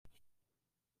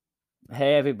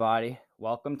Hey everybody,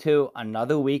 welcome to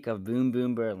another week of Boom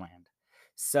Boom Birdland.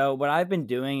 So what I've been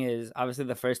doing is obviously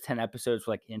the first 10 episodes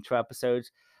were like intro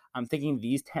episodes. I'm thinking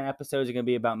these 10 episodes are going to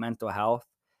be about mental health.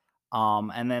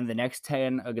 And then the next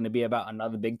 10 are going to be about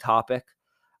another big topic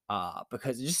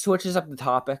because it just switches up the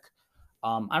topic.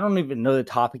 I don't even know the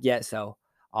topic yet, so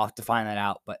I'll have to find that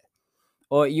out,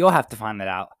 or you'll have to find that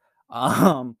out.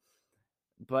 Um,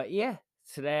 but yeah,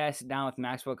 today I sit down with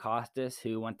Maxwell Costes,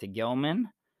 who went to Gilman,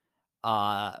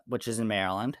 which is in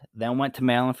Maryland, then went to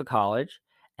Maryland for college,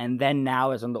 and then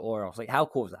now is on the Orioles. Like, how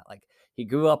cool is that? Like, he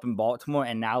grew up in Baltimore,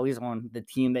 and now he's on the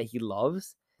team that he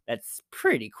loves. That's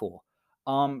pretty cool.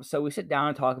 So we sit down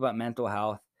and talk about mental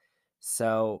health.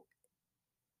 So,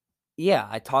 yeah,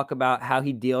 I talk about how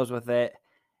he deals with it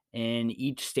in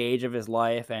each stage of his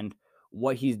life and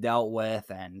what he's dealt with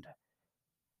and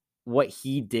what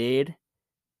he did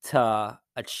to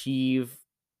achieve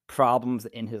problems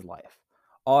in his life.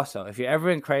 Also, if you're ever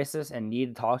in crisis and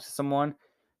need to talk to someone,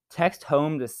 text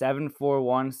home to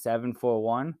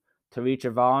 741-741 to reach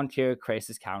a volunteer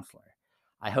crisis counselor.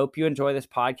 I hope you enjoy this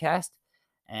podcast,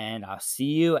 and I'll see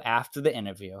you after the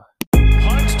interview.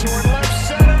 Punch toward left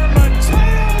center.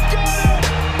 Mateo got it!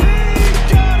 He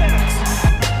got it!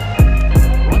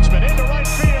 Runsman into right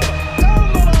field.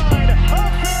 Down the line. A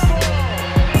fair ball.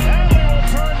 Hadley will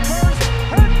turn first.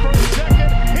 Head for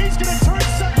second. He's going to turn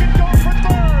second. Go for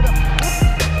third.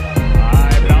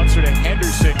 High bouncer to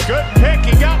Henderson. Good pick.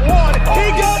 He got one. He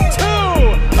got two.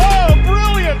 Oh,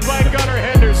 brilliant by Gunnar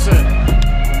Henderson.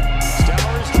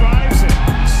 Stowers drives it.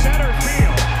 Center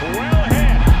field. Well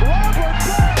hit. Robert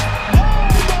Beck. Oh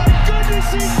my goodness,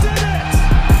 he did it!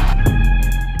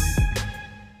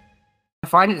 I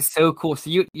find it so cool. So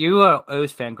you were an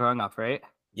O's fan growing up, right?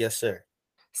 Yes, sir.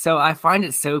 So I find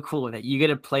it so cool that you get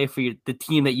to play for the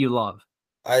team that you love.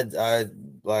 I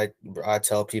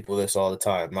tell people this all the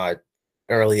time. My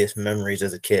earliest memories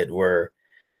as a kid were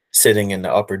sitting in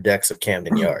the upper decks of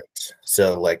Camden Yards.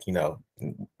 So, like, you know,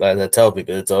 as I tell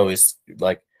people, it's always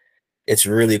like it's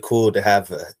really cool to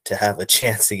have a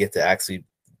chance to get to actually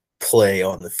play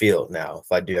on the field now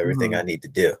if I do everything I need to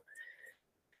do.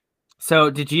 So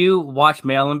did you watch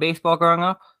Maryland baseball growing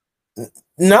up?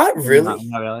 Not really.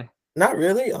 Not really. Not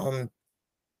really.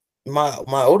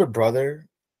 My older brother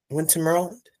went to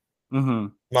Maryland. Mm-hmm.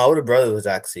 My older brother was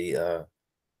actually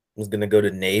was gonna go to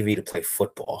Navy to play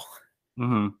football.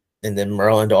 Mm-hmm. And then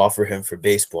Maryland offered him for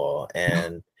baseball,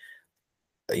 and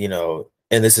you know,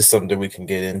 and this is something we can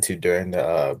get into during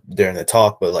the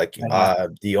talk, but like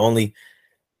the only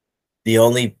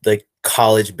like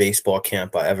college baseball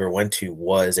camp I ever went to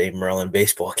was a Maryland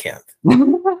baseball camp.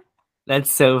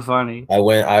 That's so funny. I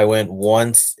went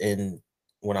once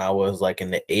when I was like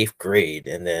in the 8th grade,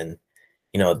 and then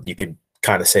you know you could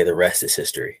kind of say the rest is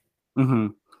history. Mm-hmm.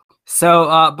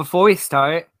 So before we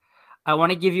start, I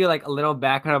want to give you like a little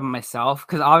background of myself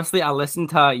because obviously I listened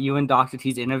to you and Dr.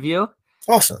 T's interview.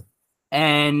 Awesome.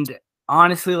 And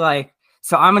honestly, like,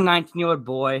 so I'm a 19-year-old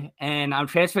boy, and I'm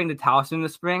transferring to Towson in the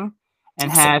spring,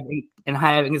 and have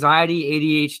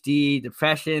anxiety, ADHD,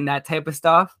 depression, that type of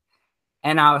stuff.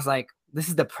 And I was like, this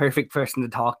is the perfect person to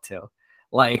talk to.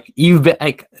 Like, you've been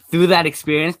like through that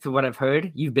experience, through what I've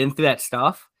heard, you've been through that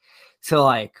stuff. So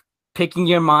like picking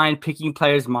your mind, picking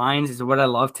players' minds is what I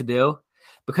love to do.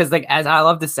 Because like, as I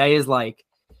love to say is like,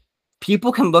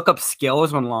 people can look up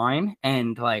skills online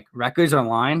and like records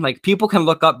online. Like people can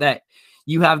look up that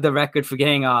you have the record for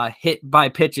getting hit by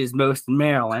pitches most in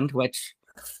Maryland, which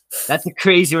that's a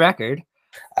crazy record.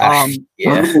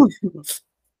 Yeah.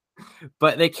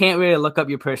 But they can't really look up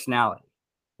your personality.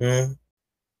 All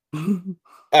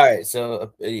right,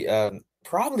 so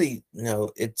probably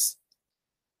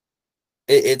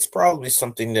it's probably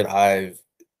something that I've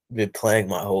been playing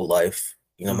my whole life.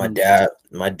 You know, my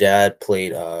dad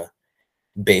played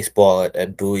baseball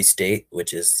at Bowie State,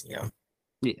 which is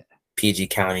PG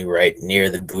County, right near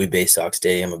the Bowie Bay Sox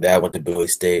Stadium. My dad went to Bowie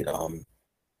State.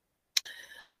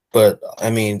 But I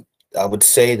mean, I would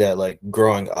say that like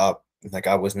growing up, like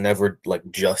I was never like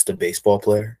just a baseball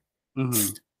player.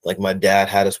 Mm-hmm. Like my dad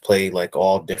had us play like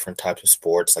all different types of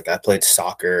sports. Like I played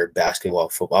soccer, basketball,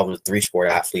 football. I was a 3-sport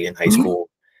athlete in high school.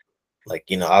 Like,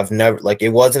 you know, I've never like it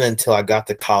wasn't until I got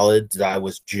to college that I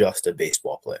was just a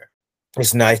baseball player.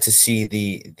 It's nice to see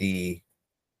the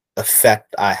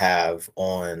effect I have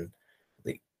on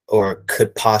or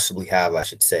could possibly have, I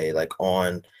should say, like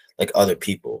on like other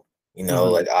people. You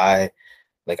know, like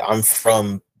I'm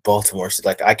from Baltimore, so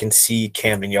like I can see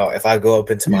Camden Yards. If I go up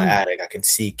into my attic, I can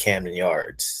see Camden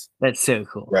Yards. That's so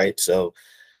cool, right? So,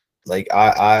 like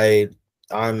I'm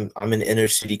an inner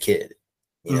city kid.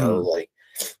 You know, like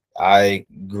I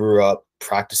grew up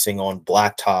practicing on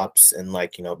blacktops and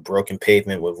like, you know, broken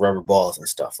pavement with rubber balls and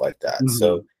stuff like that.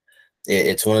 So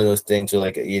it's one of those things where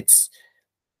like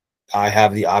I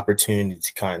have the opportunity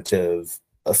to kind of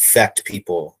affect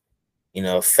people, you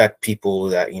know,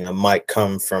 that, you know, might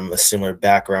come from a similar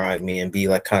background like me and be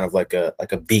like kind of like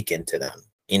a beacon to them.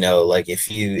 You know, like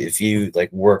if you like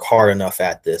work hard enough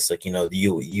at this, like, you know,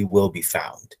 you will be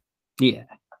found. Yeah.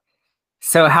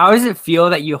 So how does it feel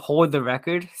that you hold the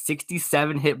record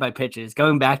 67 hit by pitches?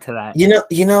 Going back to that.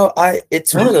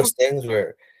 It's one of those things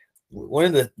where one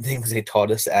of the things they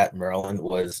taught us at Maryland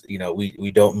was, you know,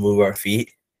 we don't move our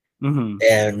feet.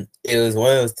 And it was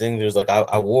one of those things where it was like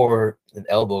I wore an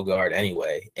elbow guard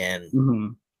anyway.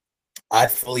 And I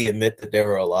fully admit that there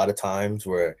were a lot of times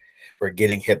where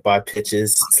getting hit by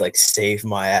pitches like saved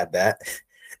my at bat.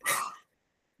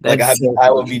 Like I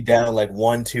would be down like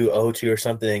 1-2, 0-2 or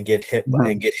something and get hit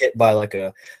by like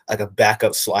a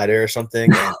backup slider or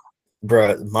something. And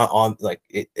bro, my on like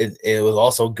it was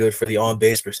also good for the on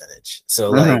base percentage.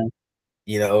 So like,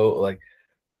 you know, like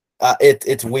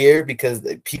it's weird because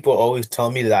people always tell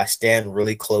me that I stand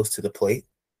really close to the plate.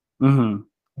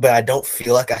 But I don't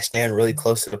feel like I stand really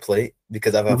close to the plate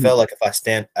because I felt like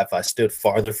if I stood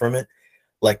farther from it,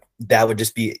 like that would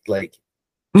just be like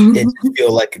it just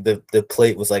feel like the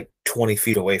plate was like 20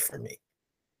 feet away from me.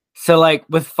 So like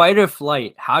with fight or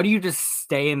flight, how do you just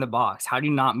stay in the box? How do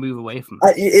you not move away from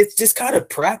it? It's just kind of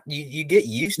you get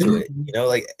used to it, you know,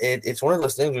 like it's one of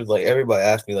those things where like everybody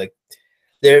asks me, like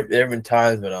there have been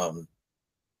times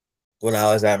when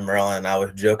I was at Maryland, I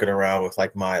was joking around with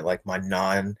like my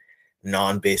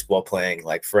non-baseball playing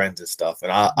like friends and stuff,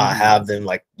 and I have them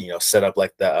like, you know, set up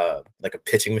like the like a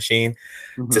pitching machine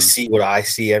to see what I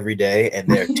see every day, and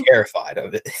they're terrified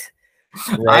of it.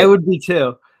 Right? I would be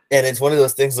too. And it's one of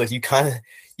those things like you kind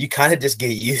of just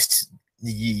get used to,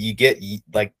 you get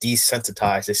like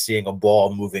desensitized to seeing a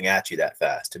ball moving at you that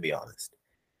fast, to be honest.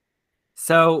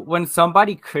 So when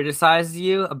somebody criticizes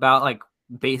you about like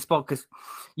baseball, because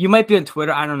you might be on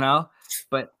Twitter, I don't know,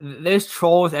 but there's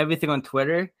trolls everything on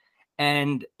Twitter,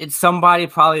 and it's somebody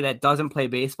probably that doesn't play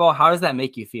baseball. How does that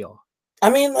make you feel? I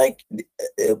mean, like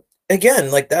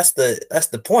again, like that's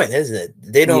the point, isn't it?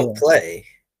 They don't play,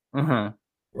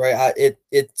 right? It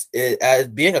as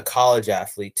being a college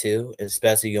athlete too,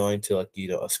 especially going to like, you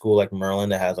know, a school like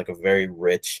Maryland that has like a very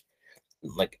rich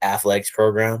like athletics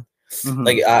program.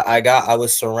 Like I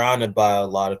was surrounded by a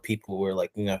lot of people who were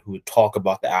like, you know, who would talk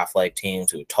about the athletic teams,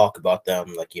 who would talk about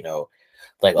them, like, you know,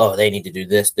 like, oh, they need to do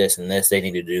this, this, and this, they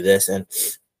need to do this. And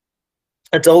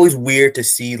it's always weird to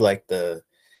see like the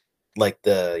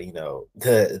you know,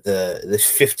 the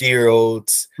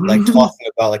 50-year-olds like talking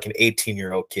about like an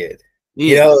 18-year-old kid.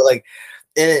 You know, like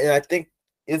and I think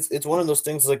it's one of those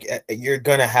things like you're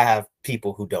gonna have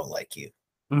people who don't like you.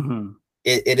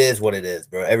 It is what it is,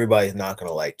 bro. Everybody's not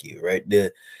gonna like you, right?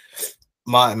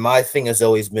 My thing has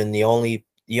always been the only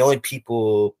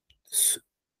people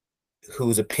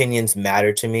whose opinions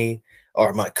matter to me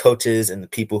are my coaches and the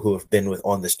people who have been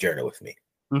on this journey with me,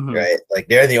 right? Like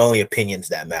they're the only opinions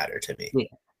that matter to me. Yeah.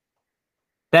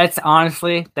 That's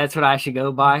what I should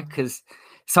go by, because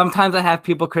sometimes I have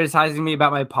people criticizing me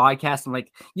about my podcast. I'm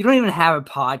like, you don't even have a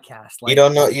podcast. Like, you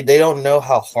don't know. They don't know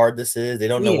how hard this is. They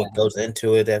don't know what goes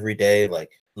into it every day.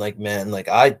 Like man, like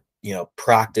I, you know,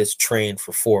 practice, train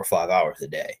for 4 or 5 hours a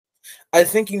day. I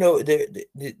think, you know,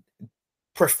 the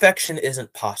perfection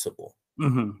isn't possible,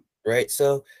 right?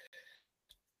 So,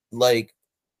 like,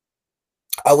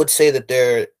 I would say that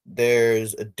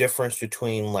there's a difference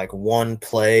between like one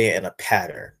play and a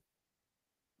pattern.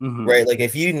 Right? Like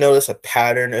if you notice a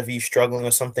pattern of you struggling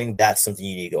with something, that's something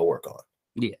you need to go work on.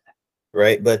 Yeah.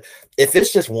 Right. But if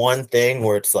it's just one thing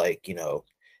where it's like, you know,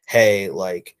 hey,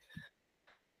 like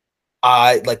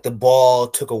the ball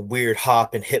took a weird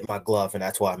hop and hit my glove and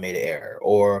that's why I made an error,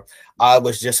 or I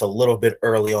was just a little bit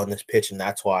early on this pitch and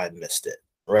that's why I missed it.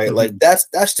 Right. Like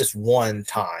that's just one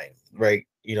time. Right.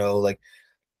 You know, like,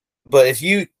 but if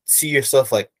you see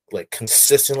yourself like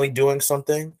consistently doing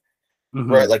something,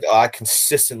 right, like, oh, I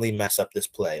consistently mess up this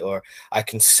play, or I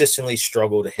consistently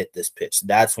struggle to hit this pitch,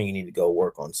 that's when you need to go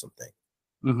work on something.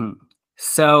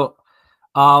 So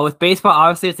with baseball,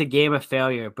 obviously it's a game of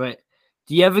failure, but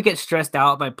do you ever get stressed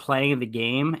out by playing the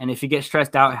game? And if you get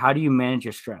stressed out, how do you manage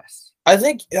your stress? I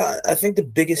think the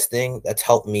biggest thing that's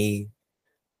helped me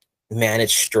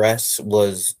manage stress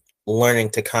was learning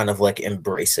to kind of like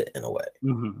embrace it in a way.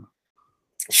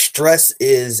 Stress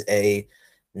is a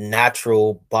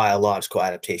natural biological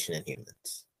adaptation in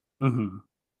humans,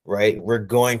 right? We're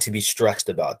going to be stressed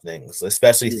about things,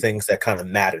 especially things that kind of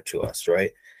matter to us,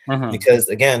 right? Because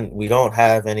again, we don't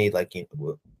have any, like, you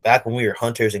know, back when we were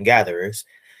hunters and gatherers,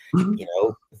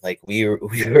 like we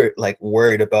were like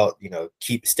worried about,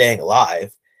 keep staying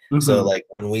alive. So Mhm. like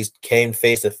when we came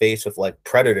face to face with like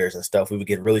predators and stuff, we would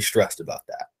get really stressed about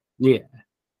that. Yeah.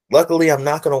 Luckily, I'm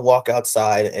not going to walk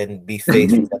outside and be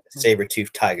faced with like a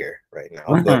saber-toothed tiger right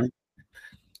now, but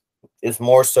it's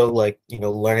more so like,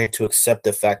 learning to accept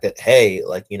the fact that, hey,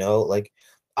 like, like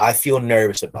I feel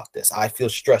nervous about this. I feel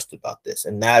stressed about this.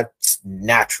 And that's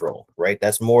natural, right?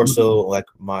 That's more so like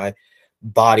my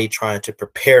body trying to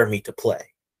prepare me to play.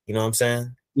 You know what I'm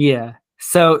saying? Yeah.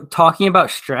 So talking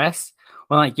about stress,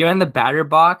 when like you're in the batter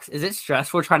box, is it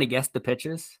stressful trying to guess the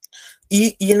pitches?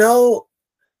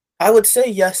 I would say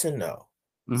yes and no,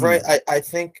 right? Mhm. I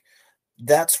think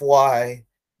that's why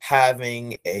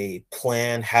having a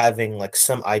plan, having like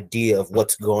some idea of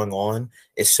what's going on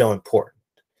is so important.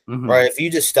 Right, Mhm. if you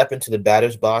just step into the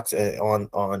batter's box on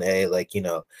a like,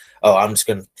 oh, I'm just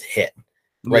gonna hit,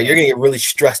 right? You're Yeah. gonna get really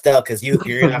stressed out because you're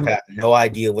not gonna have no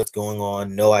idea what's going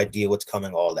on, no idea what's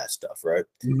coming, all that stuff, right?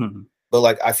 Mhm. But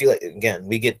like I feel like again,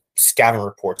 we get scouting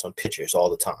reports on pitchers all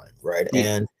the time, right? Yeah.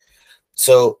 And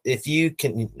so if you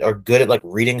are good at like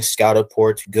reading scout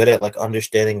reports, good at like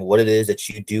understanding what it is that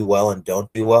you do well and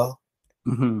don't do well,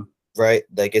 Mhm. right?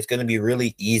 Like it's gonna be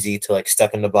really easy to like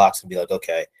step in the box and be like,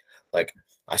 okay, like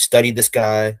I studied this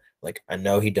guy, like I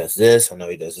know he does this, I know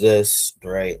he does this,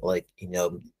 right? Like,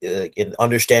 in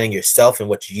understanding yourself and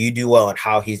what you do well and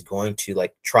how he's going to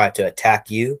like try to attack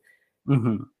you,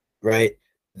 Mhm. right?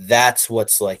 That's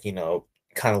what's like,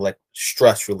 kind of like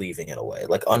stress relieving in a way.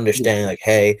 Like Yeah. understanding like,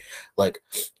 hey, like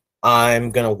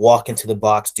I'm gonna walk into the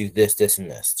box, do this, this,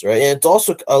 and this, right? And it's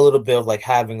also a little bit of like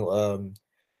having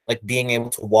like being able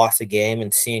to watch the game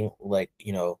and seeing like,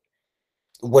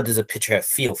 what does a pitcher have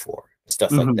feel for and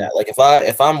stuff like Mhm. that. Like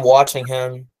if I'm watching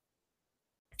him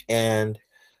and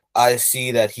I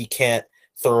see that he can't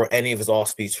throw any of his off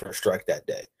speeds for a strike that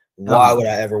day, why Uh-huh. would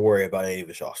I ever worry about any of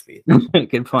his off speed? Good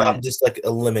Like I'm point. just like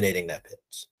eliminating that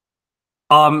pitch.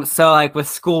 So like with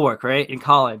schoolwork, right? In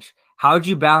college, how would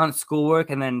you balance schoolwork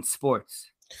and then sports?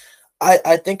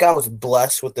 I think I was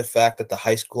blessed with the fact that the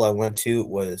high school I went to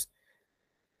was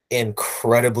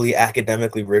incredibly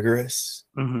academically rigorous.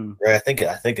 Mhm. Right. I think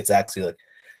it's actually like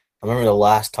I remember the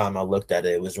last time I looked at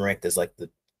it, it was ranked as like the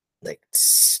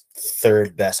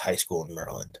third best high school in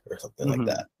Maryland or something like Mhm.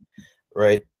 that.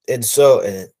 Right. And so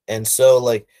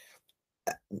like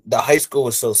the high school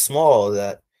was so small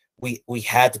that we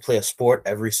had to play a sport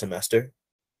every semester.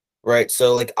 Right.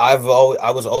 So like I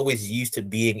was always used to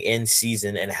being in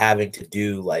season and having to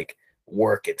do like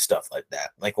work and stuff like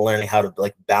that. Like learning how to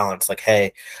like balance like,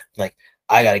 hey, like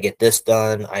I gotta get this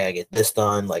done, I gotta get this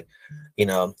done. Like,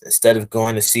 instead of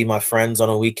going to see my friends on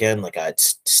a weekend, like I'd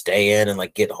stay in and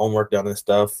like get homework done and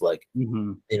stuff. Like,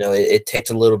 Mhm. it takes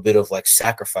a little bit of like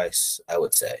sacrifice, I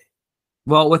would say.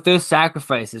 Well, with those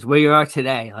sacrifices, where you are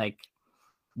today, like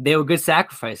they were good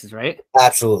sacrifices, right?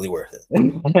 Absolutely worth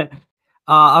it.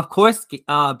 Of course,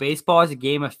 baseball is a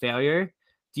game of failure.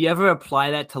 Do you ever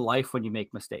apply that to life when you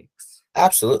make mistakes?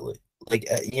 Absolutely. Like,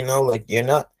 like you're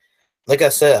not like I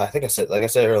said, like I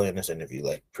said earlier in this interview,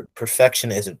 like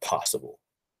perfection isn't possible,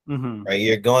 Mhm. right?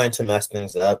 You're going to mess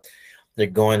things up. You're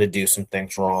going to do some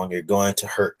things wrong. You're going to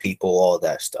hurt people, all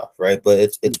that stuff, right? But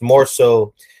it's more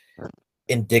so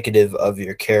indicative of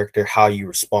your character, how you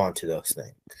respond to those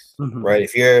things, Mhm. right?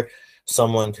 If you're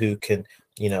someone who can,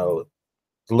 you know,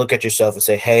 look at yourself and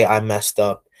say, "Hey, I messed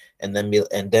up," and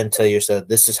then tell yourself,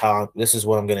 this is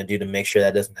what I'm going to do to make sure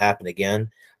that doesn't happen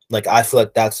again." Like I feel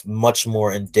like that's much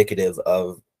more indicative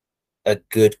of a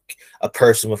good a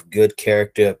person with good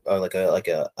character, or like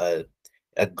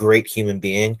a great human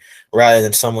being, rather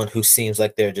than someone who seems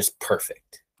like they're just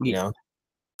perfect, you Yeah. know?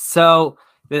 So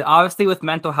obviously, with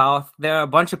mental health, there are a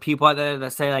bunch of people out there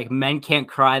that say like men can't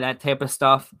cry, that type of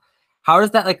stuff. How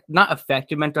does that like not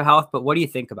affect your mental health? But what do you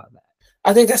think about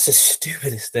I think that's the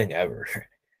stupidest thing ever.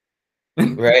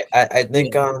 Right? I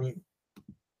think that?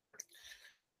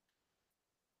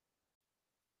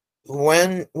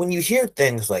 when you hear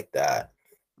things like that,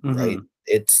 right? Mhm.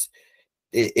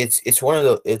 It's one of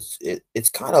the it's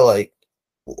kind of like,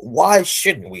 why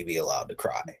shouldn't we be allowed to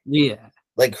cry? Yeah.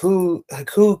 Like who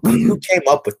came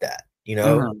up with that?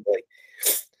 Mhm.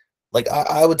 Like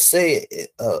I would say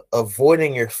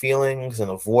avoiding your feelings and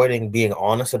avoiding being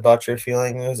honest about your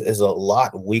feelings is a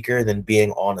lot weaker than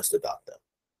being honest about them,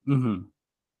 Mhm.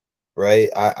 right?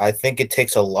 I think it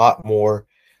takes a lot more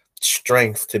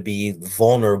strength to be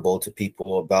vulnerable to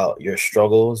people about your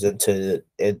struggles and to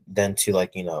it than to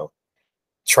like,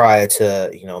 try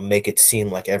to, make it seem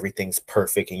like everything's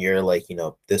perfect and you're like,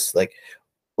 this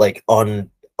like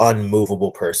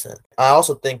unmovable person. I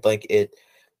also think like it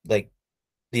like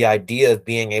the idea of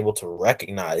being able to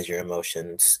recognize your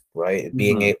emotions, right?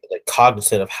 Being Mhm. able, like,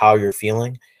 cognizant of how you're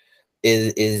feeling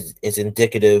is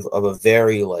indicative of a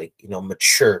very, like,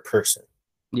 mature person,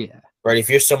 Yeah. right? If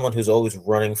you're someone who's always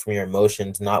running from your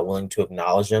emotions, not willing to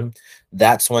acknowledge them,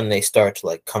 that's when they start to,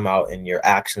 like, come out in your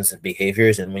actions and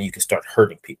behaviors, and when you can start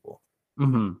hurting people.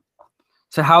 Mhm.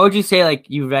 So how would you say, like,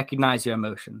 you recognize your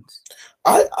emotions?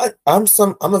 I'm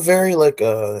a very, like,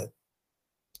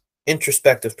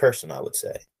 introspective person, I would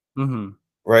say, Mhm.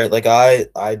 right? Like, I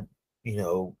you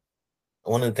know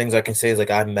one of the things I can say is, like,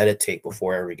 I meditate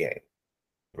before every game,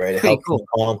 right? It's pretty cool.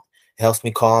 It helps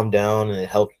me calm down, and it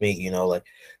helps me, like,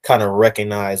 kind of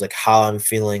recognize, like, how I'm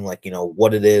feeling, like,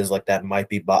 what it is, like, that might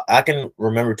be. But I can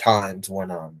remember times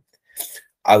when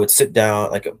I would sit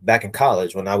down, like, back in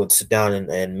college, when I would sit down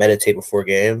and meditate before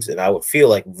games, and I would feel,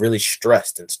 like, really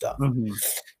stressed and stuff. Mhm.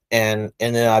 And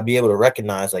then I'd be able to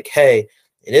recognize, like, hey,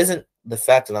 it isn't the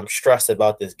fact that I'm stressed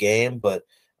about this game, but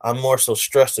I'm more so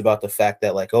stressed about the fact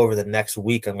that, like, over the next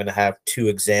week I'm gonna have 2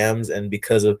 exams, and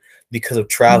because of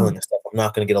traveling Mhm. and stuff, I'm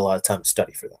not gonna get a lot of time to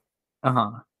study for them.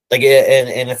 Uh-huh. Like,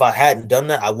 and if I hadn't done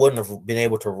that, I wouldn't have been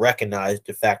able to recognize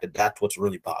the fact that that's what's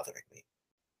really bothering me.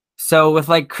 So with,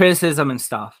 like, criticism and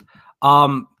stuff,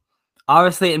 um,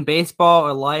 obviously in baseball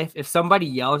or life, if somebody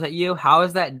yells at you, how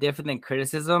is that different than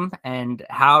criticism? And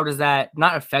how does that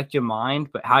not affect your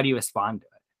mind, but how do you respond to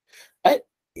it? I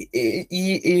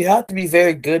you have to be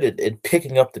very good at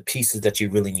picking up the pieces that you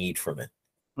really need from it.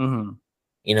 Mhm.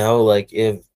 Like,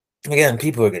 if, again,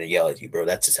 people are gonna yell at you, bro.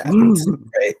 That just happens,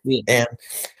 right? Yeah.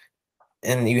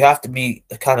 And you have to be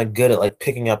kind of good at, like,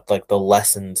 picking up, like, the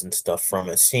lessons and stuff from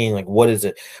it, seeing, like, what is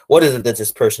it that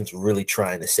this person's really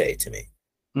trying to say to me.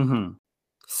 Mhm.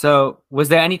 So, was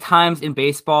there any times in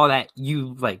baseball that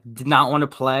you, like, did not wanna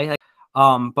play? Like,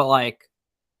 but, like,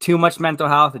 too much mental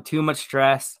health and too much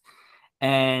stress,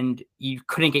 and you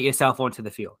couldn't get yourself onto the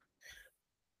field?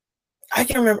 I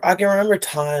can remember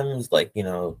times, like,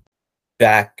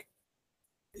 back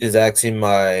is actually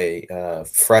my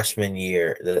freshman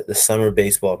year, the summer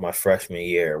baseball of my freshman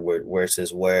year, where it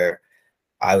says where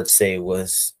I would say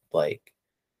was, like,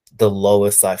 the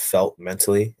lowest I felt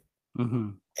mentally.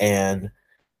 Mhm. And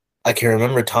I can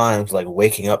remember times, like,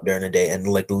 waking up during the day and,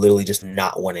 like, literally just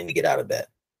not wanting to get out of bed.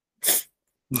 Did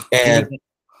you And get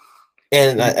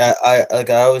and did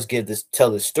you I always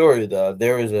tell this story, though.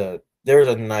 There was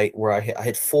a night where I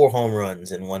hit 4 home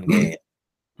runs in one game,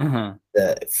 Uh-huh.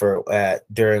 that for at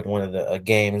during one of the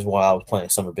games while I was playing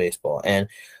summer baseball. And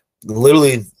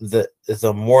literally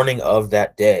the morning of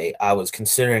that day, I was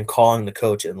considering calling the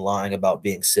coach and lying about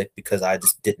being sick because I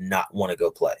just did not want to go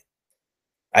play.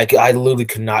 I literally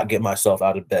could not get myself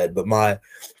out of bed. But my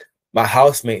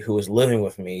housemate who was living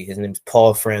with me, his name's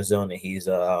Paul Franzoni. He's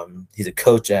a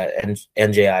coach at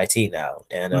NJIT now,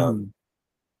 and Mhm.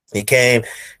 he came,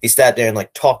 he sat there and,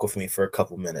 like, talked with me for a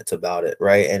couple minutes about it,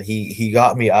 right? And he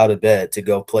got me out of bed to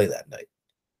go play that night.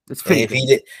 That's And pretty if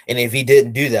good. he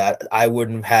didn't do that, I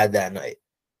wouldn't have had that night.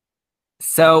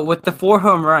 So, with the 4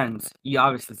 home runs, you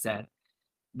obviously said,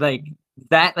 like,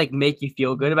 that, like, make you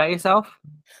feel good about yourself?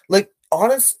 Like,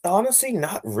 honestly,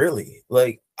 not really.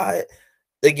 Like,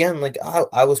 again, like,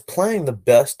 I was playing the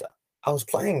best. I was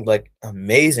playing, like,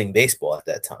 amazing baseball at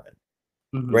that time,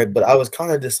 right? Mhm. But I was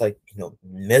kind of just, like,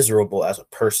 miserable as a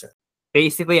person.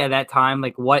 Basically, at that time,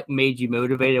 like, what made you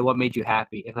motivated? What made you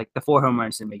happy? If, like, the 4 home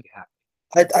runs didn't make you happy?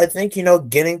 I think,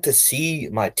 getting to see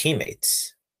my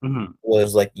teammates Mhm.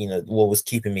 was, like, what was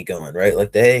keeping me going, right?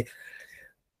 Like,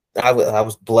 I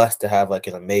was blessed to have, like,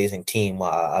 an amazing team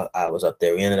while I was up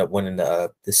there. We ended up winning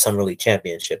the summer league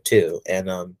championship too,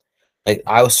 and like,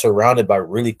 I was surrounded by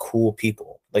really cool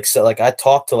people. Like, so, like, I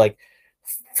talked to, like,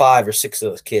 5 or 6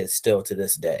 of those kids still to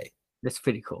this day, That's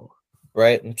pretty cool.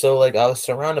 right? And so, like, I was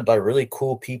surrounded by really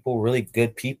cool people, really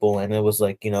good people, and it was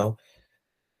like,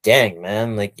 dang,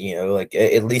 man, like, like,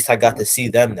 at least I got to see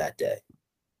them that day.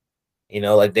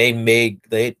 Like, they made,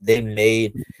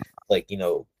 like,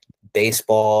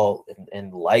 baseball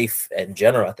and life in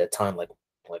general at that time, like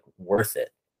worth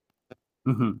it.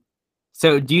 Mhm.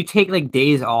 So, do you take, like,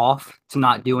 days off to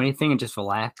not do anything and just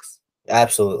relax?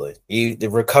 Absolutely. The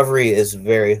recovery is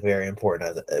very, very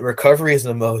important. Recovery is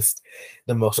the most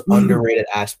underrated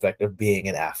aspect of being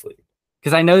an athlete.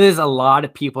 Because I know there's a lot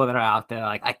of people that are out there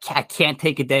like, I can't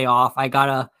take a day off. I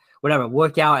gotta whatever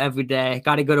work out every day.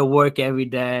 Got to go to work every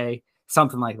day.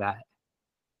 Something like that.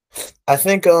 I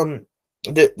think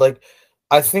like,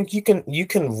 I think you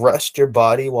can rest your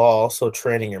body while also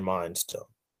training your mind still.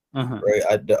 Uh-huh. Right.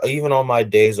 Even on my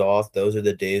days off, those are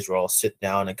the days where I'll sit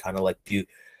down and kind of, like,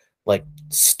 like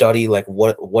study like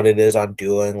what it is I'm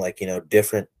doing, like, you know,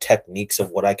 different techniques of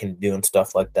what I can do and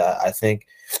stuff like that. I think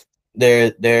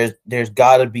there's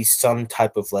got to be some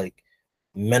type of like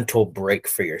mental break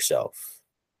for yourself,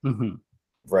 Mm-hmm.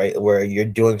 right? Where you're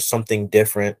doing something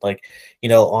different. Like, you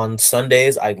know, on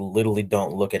Sundays, I literally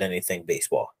don't look at anything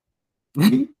baseball.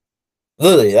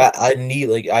 Literally,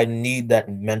 I need that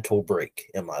mental break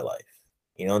in my life.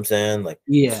 You know what I'm saying? Like,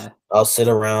 Yeah. I'll sit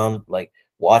around, like,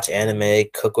 watch anime,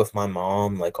 cook with my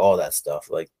mom, like all that stuff.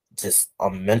 Like, just a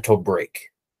mental break.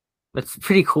 It's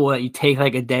pretty cool that you take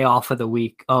like a day off of the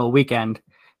weekend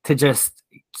to just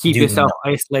keep Do yourself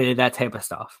not. isolated, that type of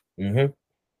stuff. Hmm.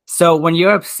 So when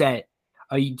you're upset,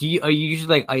 are you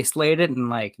usually like isolated and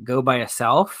like go by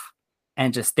yourself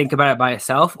and just think about it by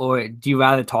yourself, or do you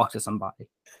rather talk to somebody?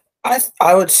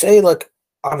 I would say like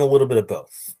I'm a little bit of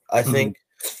both. Hmm.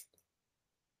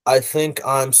 I think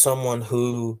I'm someone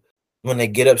who, when they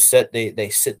get upset, they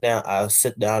sit down. I'll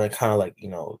sit down and kind of like, you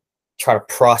know, try to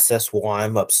process why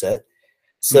I'm upset,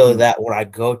 so Hmm. that when I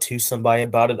go to somebody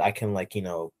about it, I can, like, you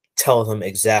know, tell them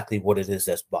exactly what it is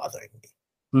that's bothering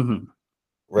me. Hmm.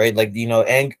 Right? Like, you know,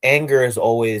 anger is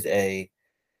always a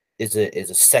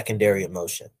secondary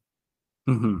emotion.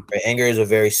 Hmm. Right? Anger is a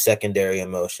very secondary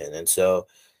emotion, and so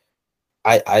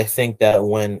I think that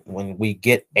when we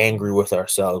get angry with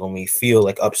ourselves, when we feel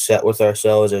like upset with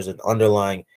ourselves, there's an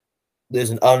underlying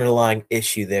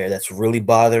issue there that's really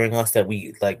bothering us that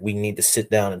we need to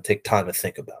sit down and take time to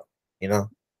think about, you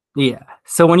know? Yeah.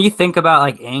 So when you think about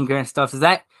like anger and stuff, does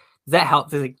that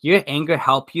help? Does like your anger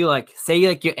help you? Like, say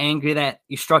like you're angry that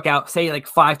you struck out, say like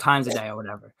 5 times a day or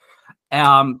whatever.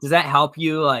 Does that help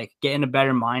you like get in a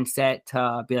better mindset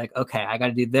to be like, okay, I got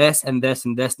to do this and this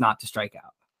and this not to strike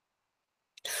out?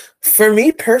 For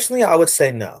me personally, I would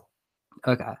say no.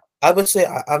 Okay. I would say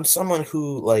I'm someone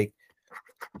who, like,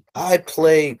 I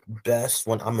play best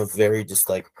when I'm a very just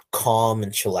like calm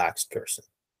and chillaxed person,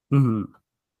 Hmm.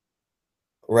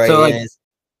 right? So like, And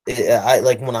I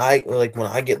like when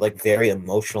I get like very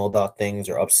emotional about things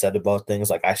or upset about things,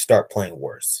 like I start playing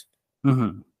worse.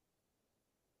 mhm.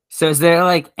 So is there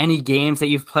like any games that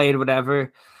you've played,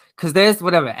 whatever? Because there's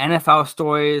whatever NFL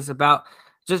stories about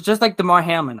just like DeMar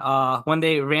Hamlin, when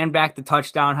they ran back the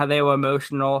touchdown, how they were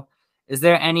emotional. Is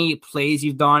there any plays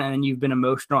you've done and then you've been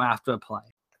emotional after a play?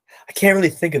 I can't really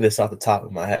think of this off the top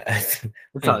of my head.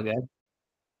 It's all good.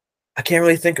 I can't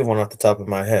really think of one off the top of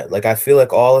my head. Like, I feel like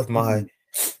Hmm.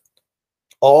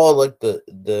 all like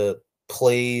the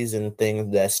plays and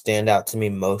things that stand out to me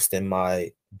most in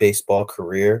my baseball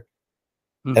career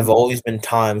have Hmm. always been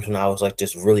times when I was like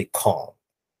just really calm.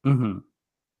 Hmm.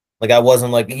 Like, I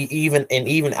wasn't like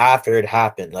even after it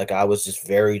happened, like I was just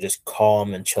very just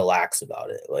calm and chillax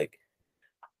about it. Like,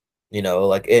 you know,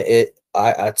 like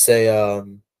I'd say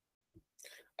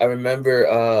I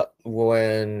remember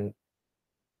when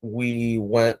we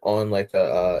went on like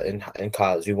a in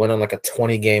college, we went on like a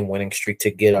 20 game winning streak to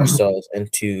get ourselves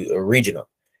into a regional,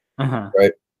 Uh-huh.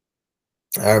 right?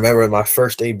 I remember my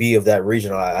first AB of that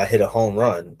regional, I hit a home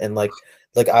run, and like,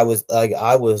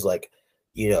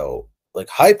 you know, like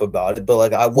hype about it, but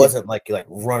like I Yeah. wasn't like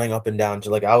running up and down.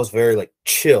 Like, I was very like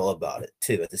chill about it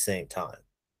too at the same time.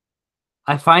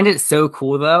 I find it so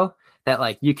cool though that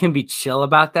like you can be chill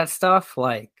about that stuff.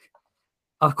 Like,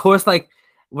 of course, like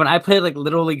when I played like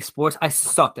little league sports, I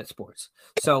sucked at sports.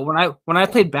 So when I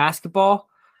played basketball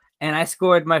and I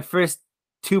scored my first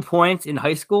 2 points in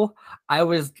high school, I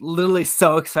was literally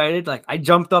so excited. Like I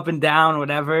jumped up and down,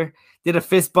 whatever, did a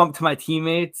fist bump to my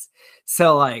teammates.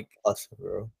 So like Awesome,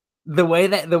 bro. the way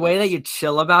that you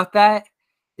chill about that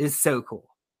is so cool.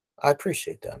 I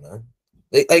appreciate that, man.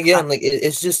 Like, again, like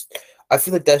it's just I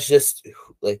feel like that's just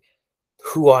like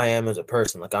who I am as a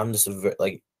person. Like, I'm just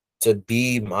like, to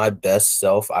be my best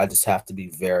self, I just have to be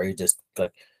very just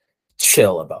like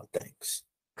chill about things.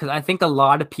 Because I think a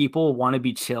lot of people want to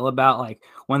be chill about like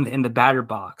when they're in the batter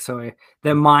box or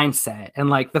their mindset. And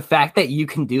like the fact that you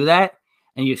can do that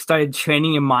and you started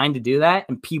training your mind to do that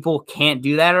and people can't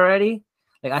do that already.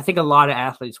 Like I think a lot of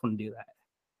athletes want to do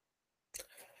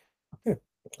Hmm,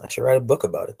 I should write a book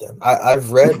about it then.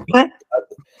 I've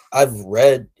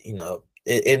read, you know,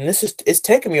 and it's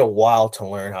taken me a while to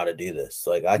learn how to do this.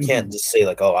 Like, I can't Mhm. just say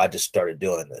like, oh, I just started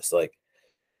doing this. Like,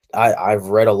 I've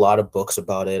read a lot of books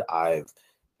about it.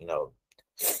 You know,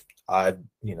 I've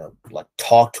like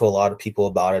talked to a lot of people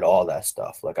about it, all that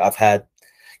stuff. Like, I've had,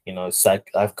 you know,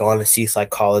 I've gone to see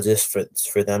psychologists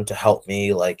for them to help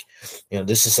me. Like, you know,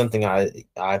 this is something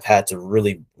I've had to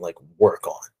really like work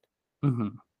on.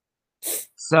 Mhm.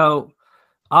 So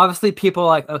obviously people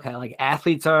like, okay, like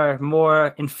athletes are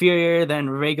more inferior than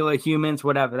regular humans,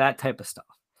 whatever, that type of stuff.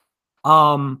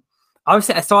 Um,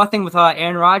 obviously I saw a thing with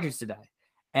Aaron Rodgers today,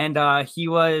 and he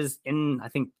was in, I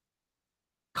think,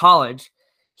 college.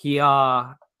 He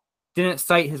didn't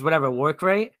cite his whatever work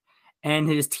rate, and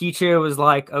his teacher was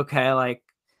like, okay,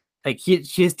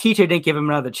 his teacher didn't give him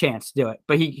another chance to do it,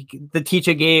 but the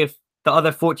teacher gave the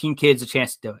other 14 kids a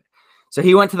chance to do it. So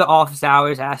he went to the office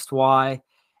hours, asked why,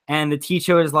 and the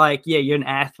teacher was like, yeah, you're an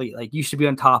athlete, like you should be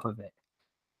on top of it.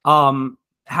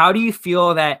 How do you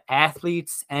feel that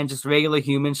athletes and just regular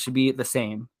humans should be the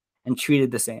same and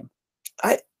treated the same?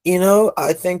 I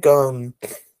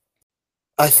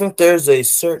think there's a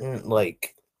certain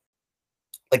like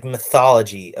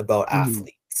mythology about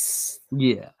athletes,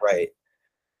 Yeah. right?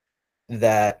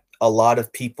 That a lot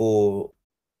of people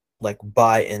like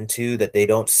buy into, that they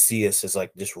don't see us as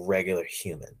like just regular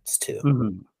humans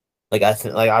too. Like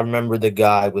I remember the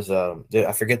guy was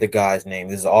I forget the guy's name.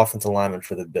 He was an offensive lineman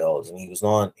for the Bills, and he was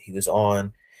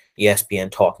on ESPN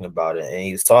talking about it, and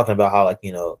he was talking about how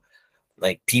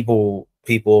like people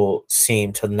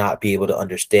seem to not be able to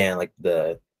understand like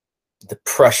the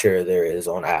pressure there is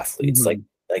on athletes.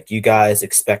 Like you guys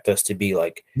expect us to be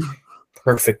like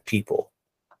perfect people,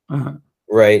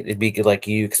 right? It'd be like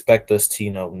you expect us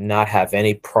to not have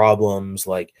any problems,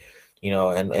 like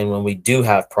and when we do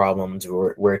have problems,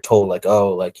 we're told like,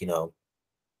 oh, like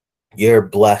you're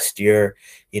blessed, you're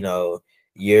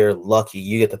lucky,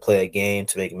 you get to play a game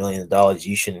to make millions of dollars,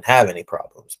 you shouldn't have any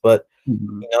problems. But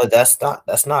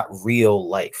that's not real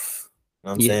life. You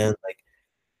know what I'm saying? Like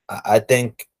I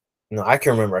think I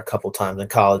can remember a couple times in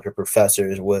college where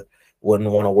professors wouldn't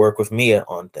want to work with me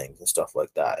on things and stuff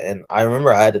like that. And I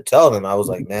remember I had to tell them, I was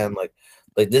like, man, like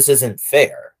this isn't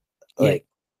fair. Like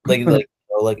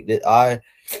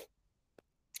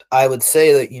I would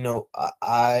say that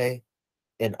I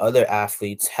and other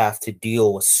athletes have to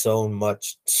deal with so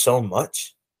much,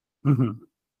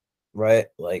 right?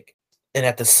 Like, and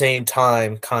at the same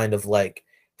time, kind of like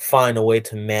find a way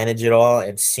to manage it all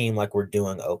and seem like we're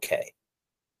doing okay.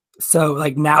 So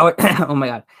like now, oh my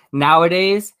God,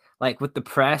 nowadays, like with the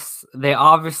press, they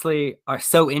obviously are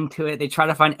so into it. They try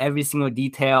to find every single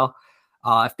detail.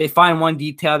 If they find one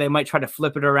detail, they might try to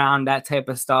flip it around, that type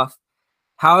of stuff.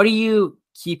 How do you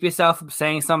keep yourself from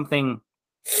saying something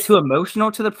too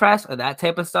emotional to the press or that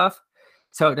type of stuff,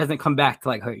 so it doesn't come back to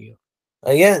like hurt you?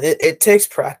 Again, it takes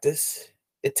practice.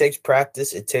 It takes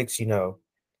practice. It takes,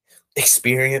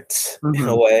 experience in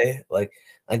a way. Like,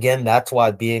 again, that's why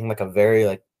being like a very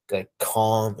like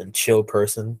calm and chill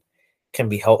person can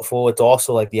be helpful. It's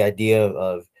also like the idea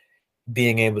of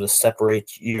being able to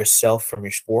separate yourself from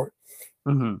your sport.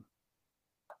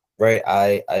 Right.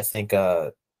 I think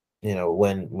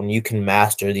when you can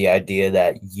master the idea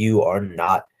that you are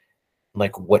not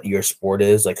like what your sport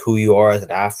is, like who you are as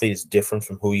an athlete is different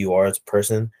from who you are as a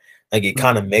person, like it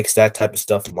kind of makes that type of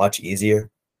stuff much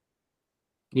easier.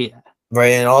 Yeah.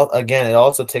 Right. And again, it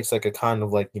also takes like a kind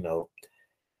of like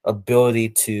ability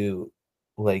to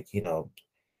like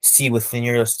see within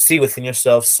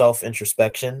yourself, self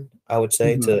introspection, I would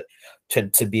say,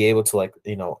 to be able to like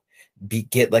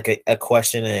get like a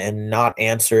question and not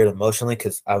answer it emotionally,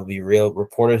 because I would be real,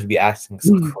 reporters would be asking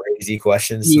some crazy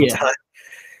questions sometimes.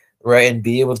 Right. And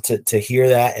be able to hear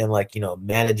that and like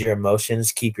manage your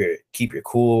emotions, keep your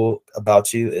cool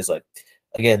about you, is like,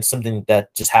 again, something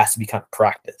that just has to be kind of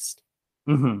practiced.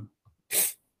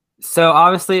 So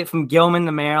obviously from Gilman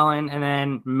to Maryland and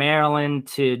then Maryland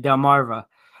to Delmarva,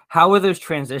 how were those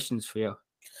transitions for you?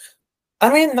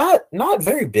 I mean, not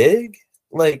very big.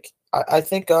 Like I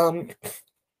think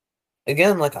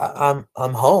again, like I'm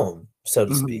home, so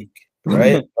to speak,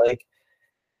 right? Like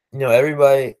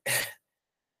everybody,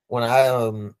 when I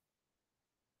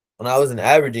was in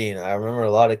Aberdeen, I remember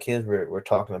a lot of kids were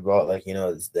talking about like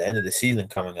it's the end of the season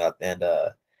coming up, and oh,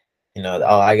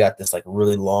 I got this like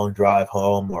really long drive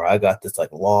home, or I got this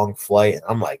like long flight, and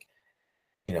I'm like,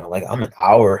 like I'm an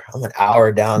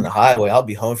hour down the highway, I'll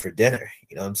be home for dinner.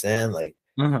 You know what I'm saying? Like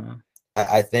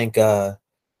I think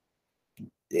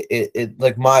it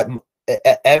like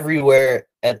everywhere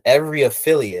at every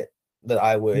affiliate that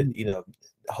I would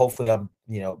hopefully I'm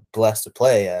blessed to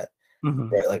play at,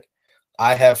 right? Like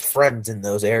I have friends in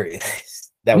those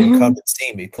areas that would come and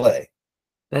see me play.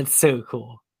 That's so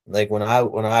cool. Like when I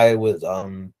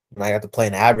got to play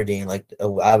in Aberdeen, like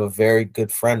I have a very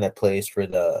good friend that plays for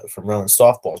the Maryland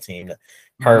softball team.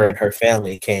 Her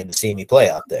family came to see me play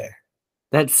out there.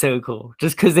 That's so cool.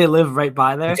 Just because they live right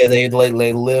by there? Because they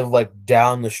live like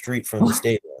down the street from the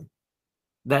stadium.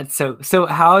 That's so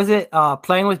how is it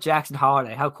playing with Jackson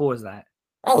Holiday? How cool is that?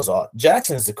 That was awesome.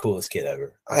 Jackson's the coolest kid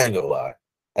ever. I ain't gonna lie.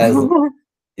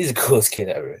 He's the coolest kid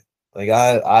ever. Like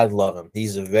I love him.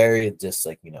 He's a very just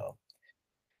like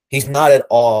he's not at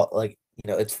all like,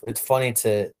 it's funny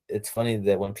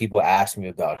that when people ask me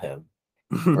about him,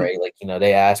 right? Like,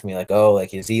 they ask me like, oh,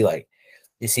 like is he like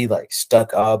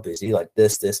stuck up? Is he like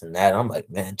this and that? I'm like,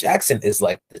 man, Jackson is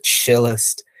like the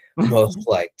chillest, most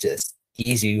like just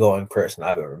easygoing person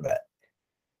I've ever met.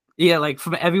 Yeah, like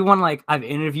from everyone like I've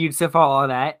interviewed so far, all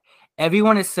that,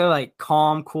 everyone is so like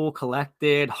calm, cool,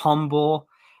 collected, humble.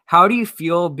 How do you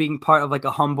feel being part of like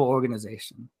a humble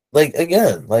organization? Like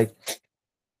again, like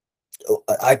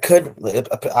I could.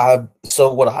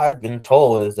 So what I've been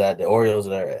told is that the Orioles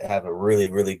have a really,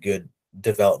 really good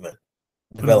developmental,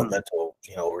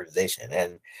 organization,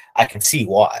 and I can see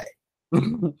why.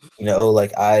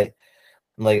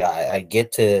 Like I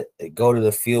get to go to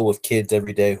the field with kids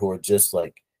every day who are just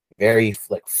like very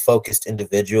like focused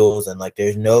individuals, and like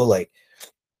there's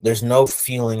no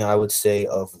feeling, I would say,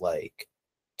 of like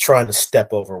trying to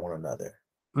step over one another.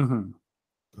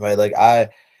 Right? Like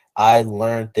I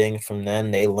learn things from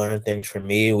them, they learn things from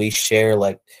me. We share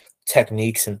like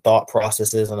techniques and thought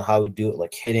processes on how we do it,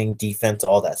 like hitting, defense,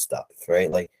 all that stuff, right?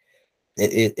 Like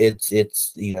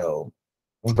it's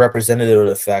representative of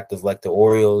the fact of like the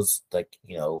Orioles, like,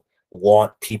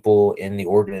 want people in the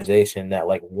organization that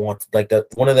like want like that.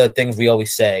 One of the things we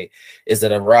always say is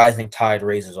that a rising tide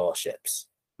raises all ships.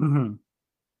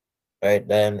 Right.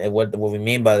 And what we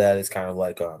mean by that is kind of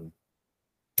like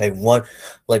one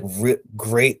like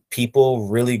great people,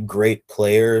 really great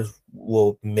players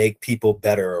will make people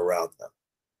better around them.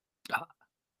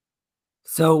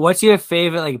 So what's your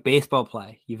favorite like baseball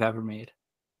play you've ever made?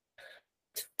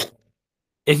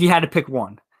 If you had to pick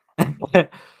one.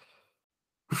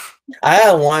 I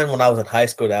had one when I was in high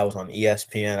school that was on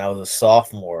ESPN. I was a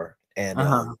sophomore, and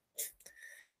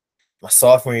my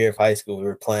sophomore year of high school, we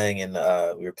were playing in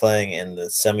the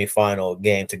semifinal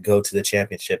game to go to the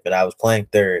championship, and I was playing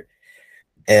third,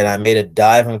 and I made a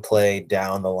diving play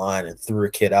down the line and threw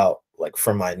a kid out like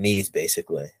from my knees,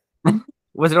 basically.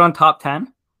 Was it on top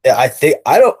 10? Yeah,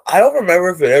 I don't remember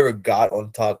if it ever got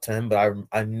on top 10, but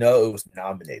I know it was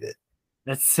nominated.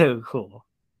 That's so cool.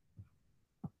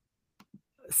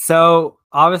 So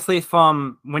obviously,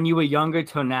 from when you were younger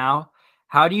till now,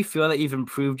 how do you feel that you've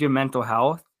improved your mental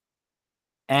health?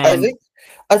 And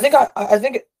I think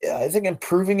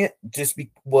improving it just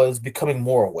was becoming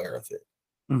more aware of it.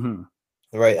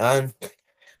 Right.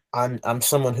 I'm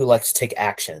someone who likes to take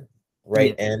action.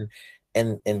 Right. Yeah.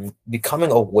 And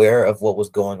becoming aware of what was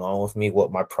going on with me,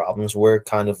 what my problems were,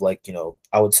 kind of like,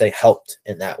 I would say helped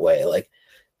in that way. Like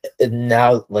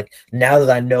now that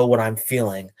I know what I'm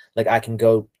feeling, like I can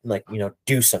go like,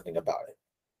 do something about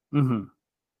it.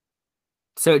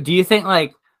 So do you think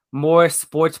like more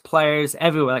sports players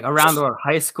everywhere, like around the world,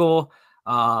 high school,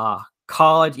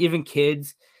 college, even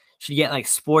kids, should get like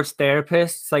sports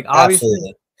therapists? Like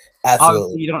obviously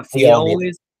you don't see it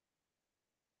always.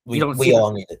 We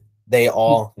all need it. They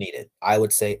all need it. I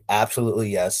would say absolutely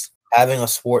yes. Having a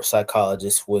sports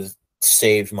psychologist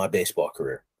saved my baseball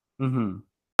career.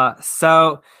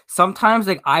 So sometimes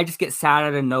like I just get sad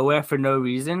out of nowhere for no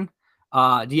reason.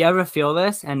 Do you ever feel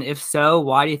this? And if so,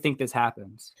 why do you think this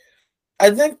happens?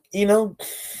 I think,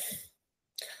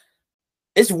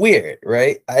 it's weird,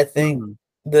 right? I think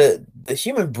the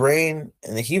human brain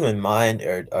and the human mind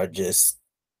are just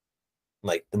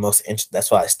like the most interesting.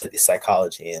 That's why I study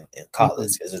psychology in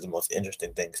college, because it's the most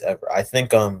interesting things ever. I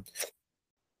think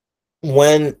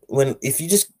when if you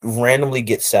just randomly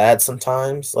get sad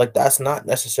sometimes, like that's not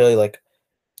necessarily like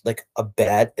a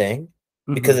bad thing,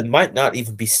 because it might not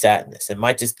even be sadness. It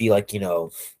might just be like,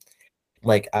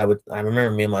 like I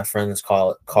remember me and my friends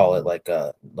call it like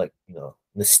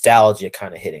nostalgia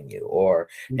kind of hitting you, or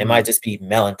it might just be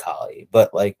melancholy.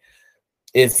 But like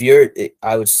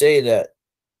I would say that,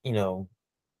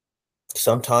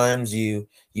 sometimes you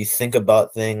think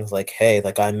about things like, hey,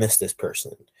 like I miss this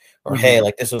person, or hey,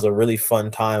 like this was a really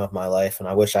fun time of my life and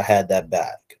I wish I had that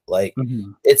back. Like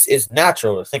it's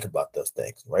natural to think about those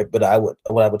things, right? But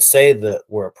what I would say that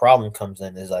where a problem comes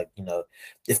in is like,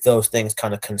 if those things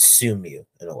kind of consume you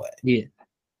in a way. Yeah.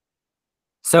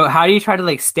 So how do you try to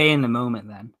like stay in the moment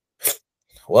then?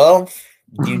 Well,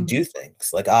 you do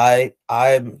things like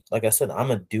I'm like I said,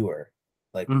 I'm a doer.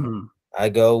 Like I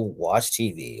go watch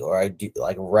TV, or I do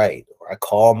like write, or I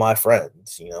call my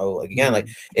friends. Like again, like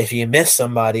if you miss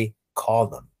somebody, call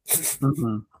them.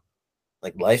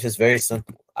 Like life is very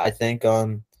simple. I think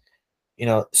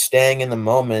staying in the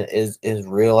moment is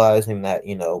realizing that,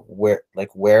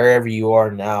 wherever you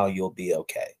are now, you'll be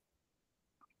okay.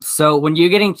 So when you're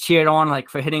getting cheered on like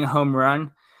for hitting a home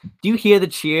run, do you hear the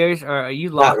cheers, or are you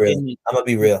locked Not really. in? I'm gonna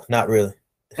be real. Not really.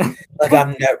 Like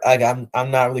I'm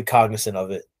not really cognizant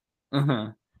of it.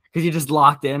 because you're just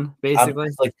locked in, I'm basically.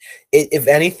 just like, if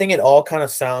anything, it all kind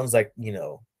of sounds like,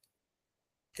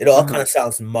 it all kind of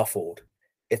sounds muffled,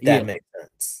 if that Yeah. makes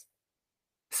sense.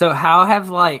 So how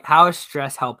has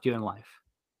stress helped you in life?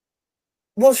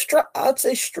 Well, I'd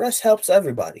say stress helps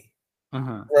everybody,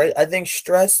 Uh-huh. right? I think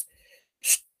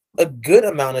a good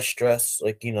amount of stress,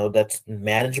 like, that's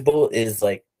manageable is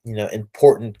like,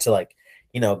 important to like,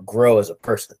 grow as a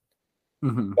person.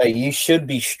 Mm-hmm. Right? You should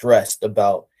be stressed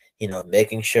about,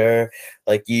 making sure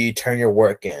like you turn your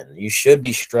work in. You should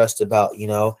be stressed about,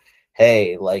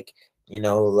 hey, like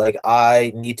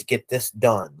I need to get this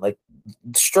done. Like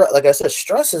stress, like I said,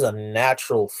 stress is a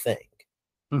natural thing,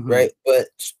 Mm-hmm. right? But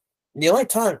the only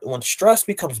time when stress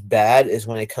becomes bad is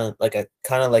when it kind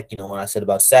of like, when I said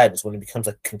about sadness, when it becomes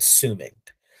like consuming.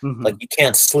 Mm-hmm. Like you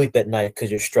can't sleep at night because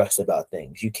you're stressed about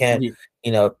things. You can't,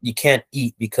 Yeah. you can't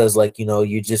eat because like,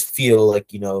 you just feel like,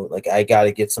 like I got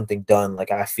to get something done.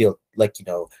 Like I feel like,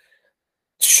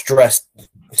 stressed.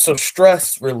 So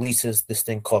stress releases this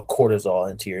thing called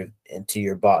cortisol into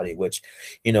your body, which,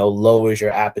 lowers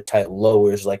your appetite,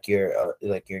 lowers like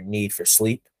your need for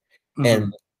sleep. Mm-hmm.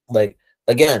 And like,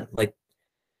 again, like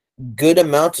good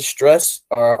amounts of stress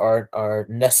are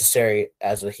necessary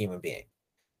as a human being.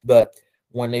 But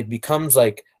when it becomes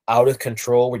like out of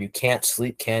control, where you can't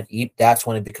sleep, can't eat, that's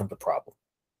when it becomes a problem.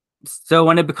 So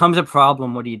when it becomes a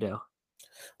problem, what do you do?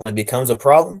 When it becomes a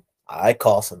problem, I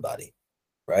call somebody,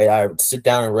 right? I would sit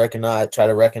down and try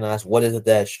to recognize what is it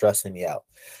that is stressing me out.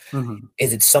 Mm-hmm.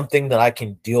 Is it something that I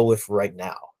can deal with right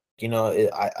now?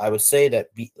 I would say that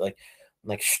like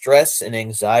stress and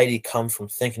anxiety come from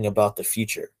thinking about the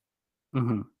future,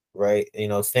 Mm-hmm. right?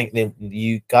 Think that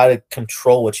you got to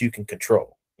control what you can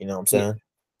control. You know what I'm Yeah. saying?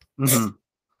 Mm-hmm.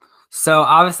 So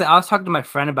obviously, I was talking to my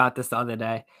friend about this the other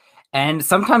day, and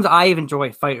sometimes I even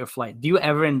enjoy fight or flight. Do you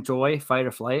ever enjoy fight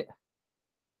or flight?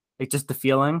 Like just the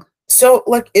feeling? So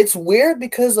like it's weird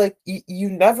because like you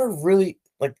never really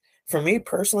like, for me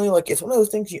personally, like it's one of those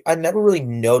things I never really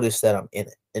notice that I'm in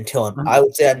it until I Mhm.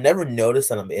 would say I never notice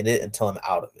that I'm in it until I'm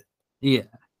out of it. Yeah.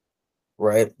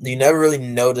 Right? You never really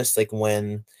notice like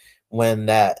when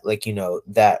that like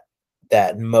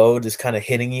that mode is kind of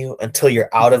hitting you until you're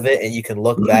out of Mhm. it and you can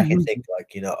look back and think like,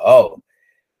 oh,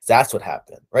 that's what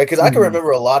happened, right? Because I can Mhm.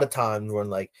 remember a lot of times when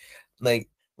like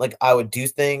I would do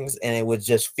things and it would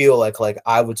just feel like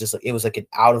I would just like it was like an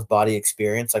out of body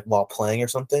experience, like while playing or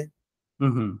something,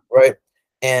 Mhm. right?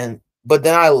 And but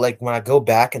then I like when I go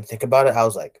back and think about it, I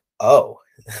was like, oh,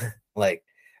 like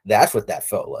that's what that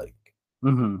felt like,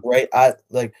 Mhm. right? I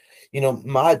like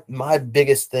my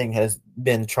biggest thing has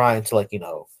been trying to like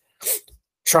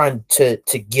trying to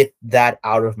get that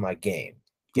out of my game.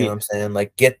 You know what Yeah. I'm saying?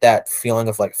 Like get that feeling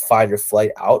of like fight or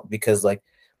flight out because like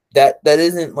that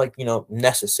isn't like,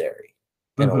 necessary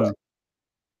in a way. Mhm.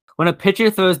 When a pitcher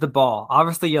throws the ball,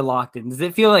 obviously you're locked in. Does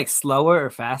it feel like slower or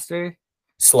faster?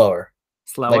 Slower.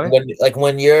 Slower? Like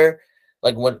when you're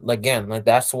like when again, like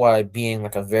that's why being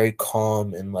like a very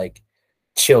calm and like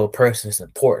chill person is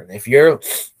important. If you're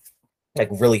like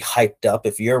really hyped up,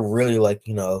 if you're really like,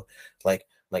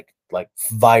 like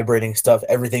vibrating stuff,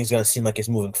 everything's gonna seem like it's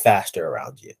moving faster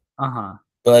around you. Uh-huh.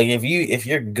 But like if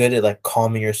you're good at like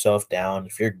calming yourself down,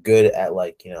 if you're good at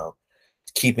like,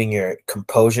 keeping your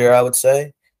composure, I would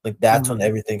say, like that's when Mhm.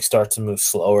 everything starts to move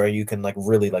slower. You can like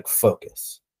really like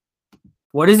focus.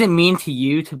 What does it mean to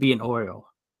you to be an Oriole?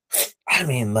 I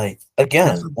mean, like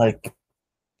again, like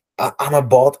I'm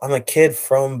a kid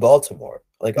from Baltimore.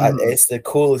 Like Mhm. it's the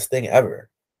coolest thing ever.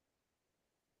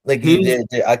 Like Who's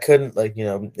I couldn't like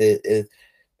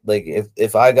like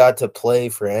if I got to play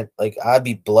for like I'd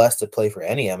be blessed to play for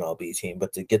any MLB team,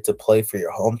 but to get to play for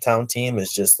your hometown team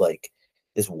is just like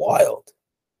is wild.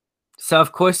 So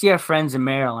of course you have friends in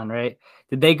Maryland, right?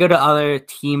 Did they go to other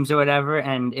teams or whatever?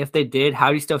 And if they did, how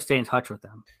do you still stay in touch with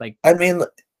them? Like, I mean,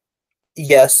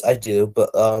 yes, I do, but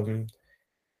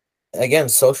again,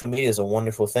 social media is a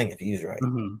wonderful thing if used right.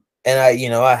 mhm. And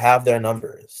I have their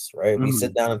numbers, right? We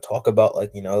sit Mhm. down and talk about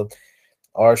like,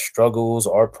 our struggles,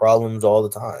 our problems all the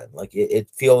time. Like it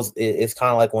feels it's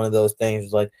kind of like one of those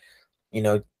things like,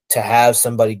 to have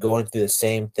somebody going through the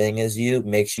same thing as you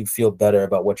makes you feel better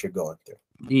about what you're going through.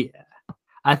 Yeah.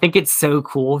 I think it's so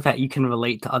cool that you can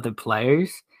relate to other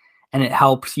players and it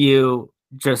helps you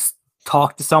just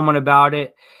talk to someone about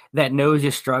it that knows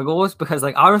your struggles because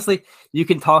like obviously you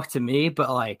can talk to me, but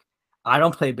like I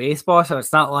don't play baseball, so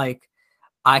it's not like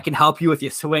I can help you with your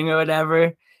swing or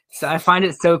whatever. So I find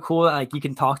it so cool that like you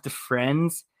can talk to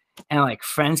friends and like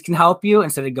friends can help you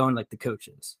instead of going like the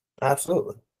coaches.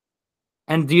 Absolutely.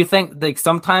 And do you think like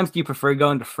sometimes do you prefer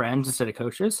going to friends instead of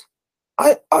coaches?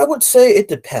 I would say it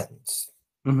depends,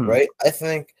 Mm-hmm. right? I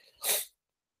think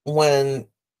when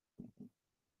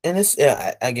and it's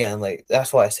again, like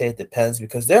that's why I say it depends,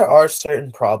 because there are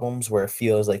certain problems where it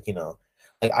feels like,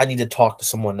 like I need to talk to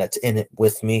someone that's in it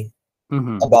with me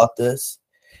Mm-hmm. about this.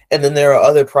 And then there are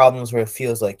other problems where it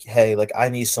feels like, hey, like I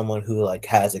need someone who like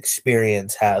has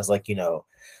experience, has like,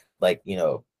 like,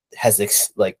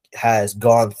 has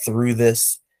gone through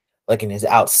this, like, and is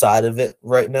outside of it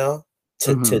right now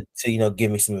Mm-hmm. to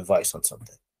give me some advice on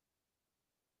something.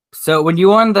 So when you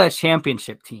were on the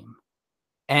championship team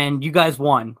and you guys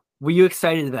won, were you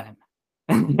excited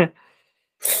then?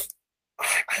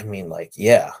 I mean, like,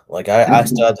 yeah, like I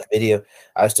still have the video.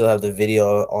 I still have the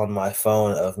video on my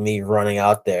phone of me running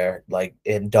out there, like,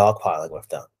 in dogpiling with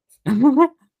them.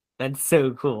 That's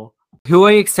so cool. Who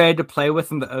are you excited to play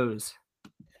with in the O's?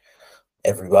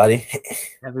 Everybody. Like,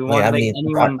 Everyone, I like mean,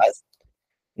 anyone.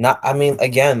 I mean,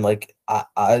 again, like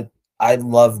I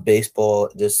love baseball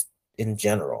just in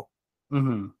general,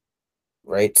 Mm-hmm.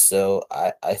 right? So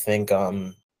I think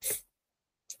I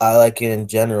like it in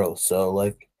general. So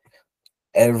like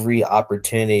every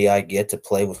opportunity I get to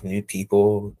play with new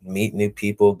people, meet new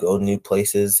people, go new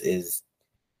places is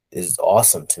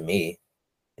awesome to me.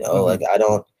 Mm-hmm. Like I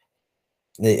don't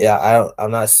yeah,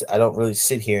 I don't really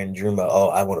sit here and dream about, oh,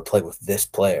 I want to play with this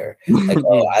player. Like,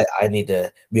 oh, Yeah. I need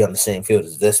to be on the same field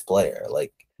as this player.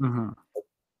 Like Mm-hmm.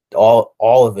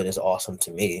 all of it is awesome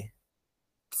to me.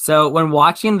 So when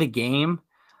watching the game,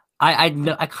 I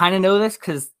kind of know this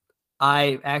because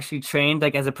I actually trained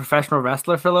like as a professional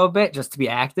wrestler for a little bit just to be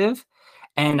active,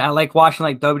 and I like watching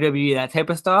like WWE, that type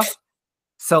of stuff.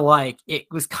 So like it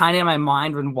was kind of in my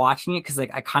mind when watching it because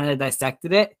like I kind of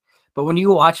dissected it. But when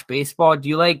you watch baseball, do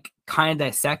you like kind of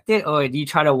dissect it, or do you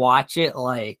try to watch it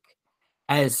like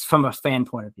as from a fan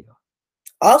point of view?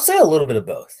 I'll say a little bit of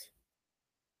both.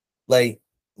 Like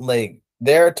like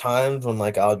there are times when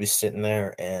like I'll be sitting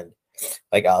there and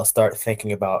like I'll start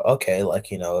thinking about, okay, like,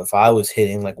 if I was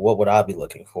hitting, like what would I be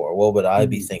looking for? What would I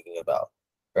be Mhm. thinking about?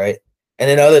 Right. And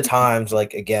then other times,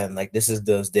 like again, like this is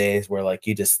those days where like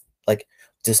you just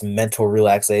mental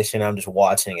relaxation. I'm just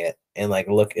watching it and like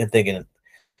look and thinking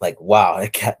like, wow,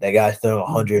 that guy's throwing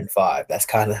 105. That's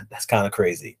kind of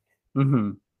crazy.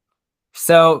 Mm-hmm.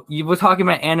 So you were talking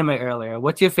about anime earlier.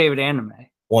 What's your favorite anime?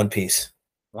 One Piece.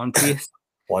 One Piece.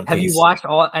 One Have you Piece. watched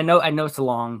all? I know it's a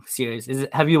long series. Is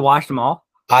it? Have you watched them all?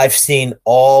 I've seen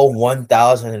all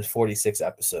 1,046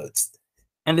 episodes.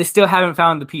 And they still haven't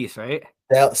found the piece, right?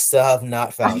 They still have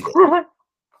not found it.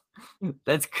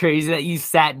 That's crazy that you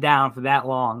sat down for that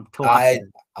long to watch I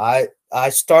it. I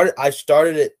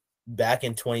started it back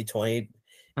in 2020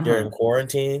 Uh-huh. during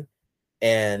quarantine,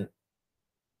 and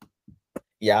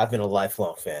yeah, I've been a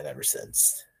lifelong fan ever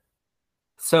since.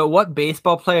 So, what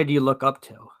baseball player do you look up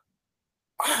to?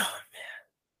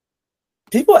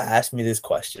 People ask me this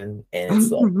question, and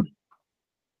it's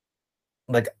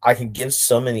like I can give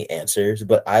so many answers,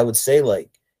 but I would say like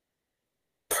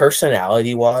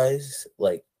personality wise,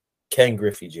 like Ken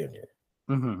Griffey Jr.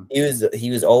 Mm-hmm. He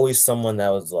was always someone that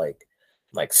was like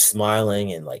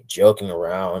smiling and like joking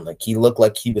around. Like he looked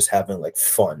like he was having like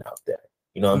fun out there.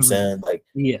 You know what I'm Mm-hmm. saying? Like,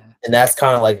 Yeah. and that's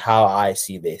kind of like how I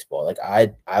see baseball. Like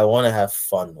I want to have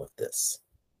fun with this.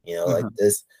 Like Mm-hmm.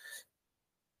 this.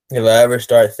 If I ever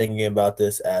start thinking about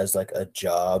this as like a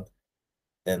job,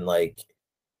 then like,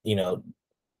 you know,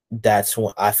 that's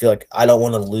when I feel like I don't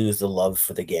want to lose the love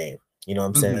for the game. You know what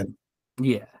I'm saying? Mm-hmm.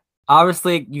 Yeah.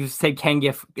 Obviously, you said Ken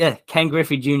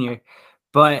Griffey Jr.,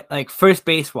 but like first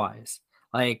base wise,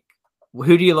 like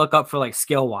who do you look up for like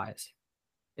skill wise,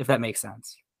 if that makes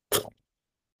sense?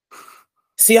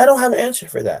 See, I don't have an answer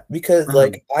for that because Uh-huh.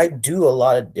 like I do a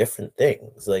lot of different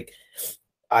things. Like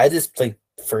I just play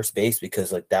first base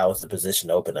because like that was the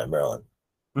position open at Maryland.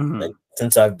 Mm-hmm. Like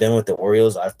since I've been with the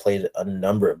Orioles, I've played a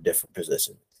number of different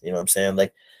positions. You know what I'm saying?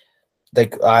 Like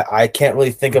I can't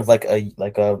really think of like a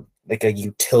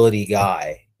utility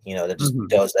guy, that just Mm-hmm.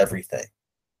 does everything.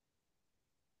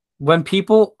 When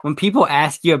people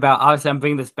ask you about, obviously I'm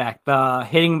bringing this back, the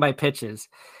hitting by pitches,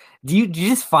 do you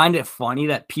just find it funny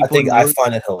that I people think I know?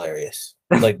 find it hilarious.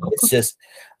 Like it's just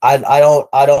I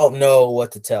don't know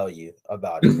what to tell you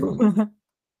about it.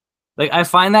 Like I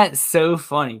find that so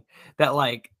funny that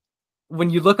like when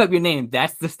you look up your name,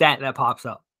 that's the stat that pops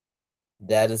up.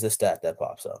 That is a stat that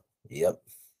pops up. Yep.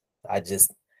 I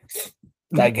just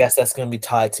I guess that's gonna be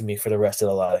tied to me for the rest of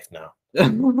the life now.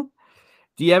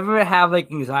 Do you ever have like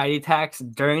anxiety attacks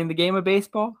during the game of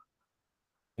baseball?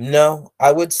 No,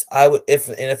 I would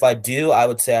if I do, I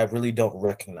would say I really don't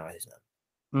recognize them.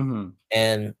 Mm-hmm.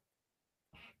 And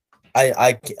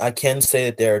I can say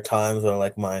that there are times when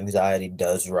like my anxiety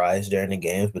does rise during the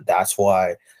games, but that's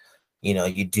why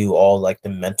you do all like the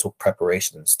mental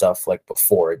preparation and stuff like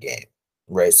before a game,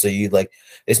 right? So you like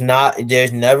there's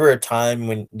never a time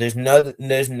when there's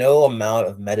no amount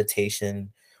of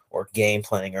meditation or game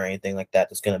planning or anything like that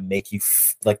that's gonna make you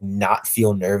like not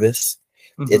feel nervous.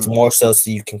 It's Mhm. more so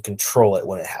you can control it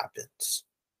when it happens.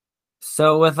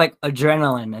 So with like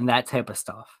adrenaline and that type of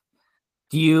stuff,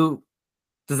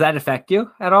 does that affect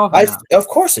you at all or no? Of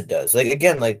course it does. Like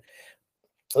again, like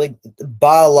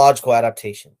biological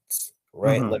adaptations,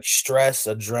 right? Mhm. Like stress,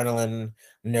 adrenaline,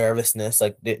 nervousness.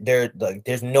 Like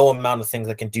there's no amount of things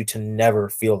I can do to never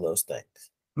feel those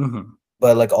things. Mhm.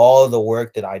 But like all of the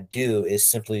work that I do is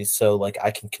simply so like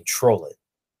I can control it.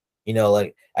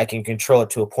 Like I can control it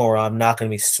to a point where I'm not going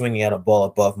to be swinging at a ball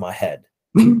above my head.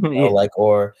 Yeah. Like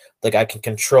or like I can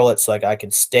control it so like I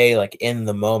can stay like in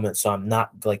the moment so I'm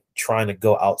not like trying to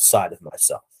go outside of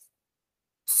myself.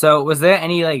 So was there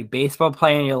any like baseball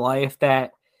play in your life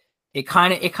that it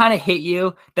kind of hit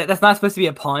you? That's not supposed to be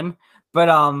a pun, but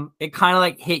it kind of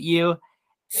like hit you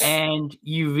and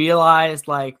you realized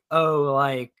like, oh,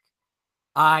 like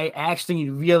I actually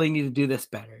really need to do this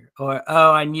better, or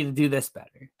oh, I need to do this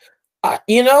better. I,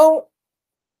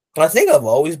 I think I've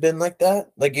always been like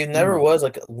that. Like it never Mhm. was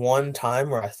like one time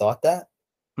where I thought that.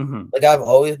 Mhm. Like I've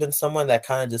always been someone that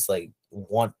kind of just like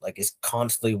is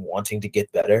constantly wanting to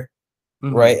get better,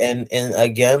 right? Mhm. And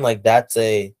again, like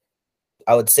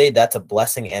I would say that's a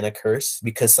blessing and a curse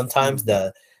because sometimes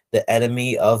Mhm. the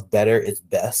enemy of better is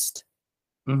best,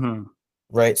 Mhm.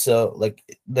 right? So like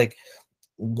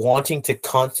wanting to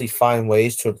constantly find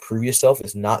ways to improve yourself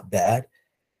is not bad,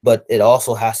 but it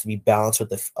also has to be balanced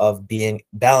with being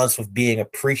balanced with being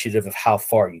appreciative of how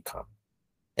far you come.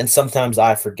 And sometimes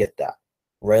I forget that,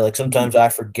 right? Like sometimes Mhm. I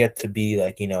forget to be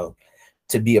like,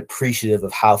 to be appreciative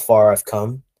of how far I've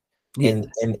come Yeah.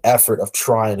 in an effort of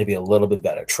trying to be a little bit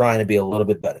better, trying to be a little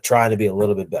bit better, trying to be a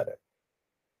little bit better.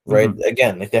 Right. Mhm.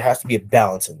 Again, like there has to be a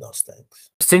balance in those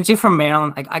things. Since you're from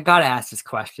Maryland, I gotta ask this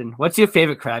question. What's your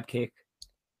favorite crab cake?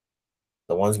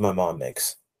 The ones my mom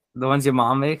makes. The ones your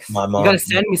mom makes? My You gotta mom,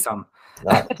 send me some.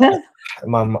 not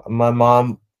my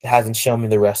mom hasn't shown me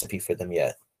the recipe for them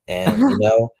yet, and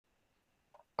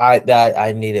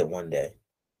I need it one day.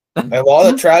 Of all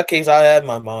the trout cakes I had,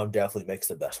 my mom definitely makes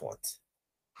the best ones.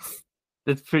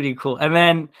 That's pretty cool. And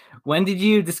then when did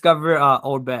you discover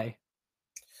Old Bay?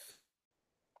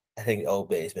 I think Old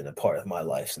Bay has been a part of my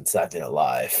life since I've been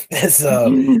alive. So So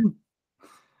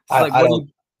like I don't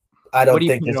I what don't do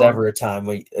you think put it there's on? ever a time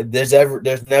when there's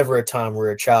never a time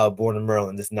where a child born in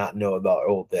Maryland does not know about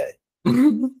Old Bay.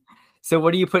 So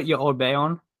what do you put your Old Bay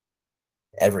on?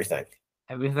 Everything,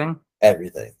 Everything?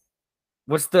 everything.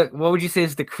 What would you say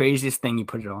is the craziest thing you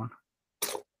put it on?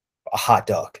 A hot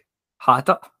dog. Hot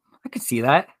dog? I could see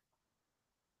that.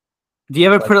 Do you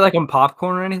ever Like, put it like on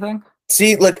popcorn or anything?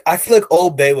 see, look, I feel like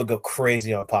Old Bay would go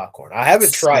crazy on popcorn. I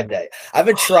haven't tried that. I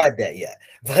haven't tried that yet,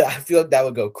 but I feel like that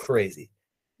would go crazy.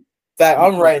 In fact,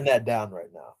 I'm writing that down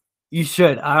right now. You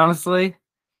should, honestly.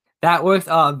 That works.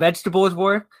 Vegetables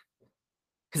work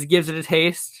because it gives it a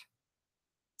taste.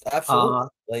 Absolutely.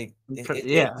 Like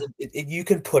Yeah. you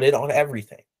can put it on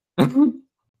everything.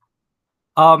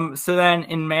 So then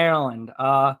in Maryland,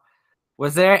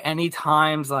 was there any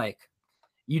times like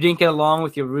you didn't get along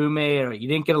with your roommate or you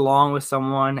didn't get along with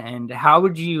someone, and how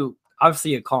would you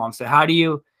obviously you're calm, so how do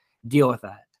you deal with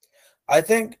that? I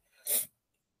think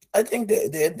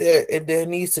that there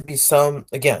needs to be some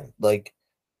again like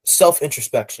self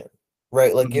introspection,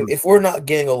 right? Like Mhm. if we're not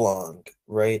getting along,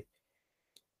 right?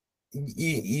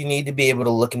 You need to be able to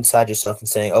look inside yourself and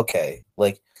saying, okay,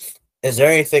 like, is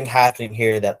there anything happening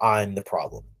here that I'm the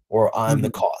problem or I'm the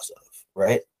Mhm. cause of,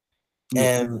 right?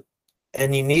 Yeah.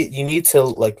 And you need to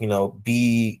like,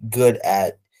 be good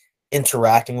at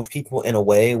interacting with people in a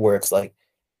way where it's like,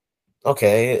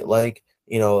 okay, like,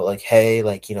 like, hey,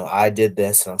 like, I did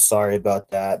this and I'm sorry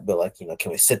about that, but like,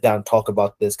 can we sit down and talk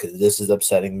about this because this is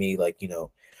upsetting me? Like,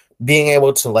 being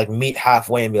able to like meet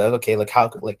halfway and be like, okay, like how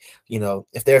could like,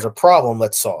 if there's a problem,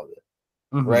 let's solve it.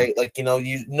 Mhm. Right. Like,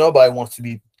 nobody wants to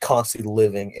be constantly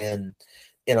living in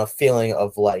a feeling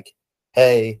of like,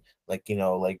 hey, like,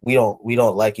 like we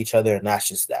don't like each other and that's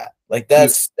just that. Like Yeah.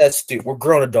 that's stupid. We're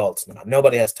grown adults now.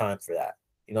 Nobody has time for that.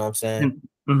 You know what I'm saying?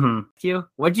 Mhm.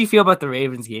 What do you feel about the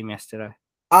Ravens game yesterday?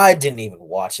 I didn't even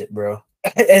watch it, bro.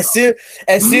 As soon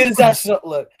as I saw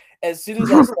look, as soon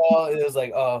as I saw it was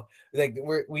like, oh, like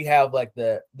we have like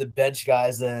the bench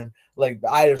guys in. Like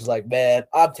I was like, man,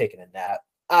 I'm taking a nap.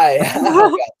 I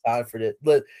don't got time for this.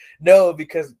 But no,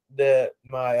 because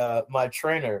my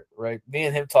trainer, right? Me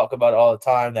and him talk about it all the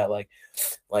time that like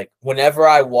whenever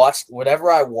I watch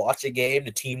a game,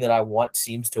 the team that I want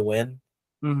seems to win.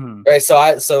 Mm-hmm. right? So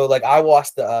I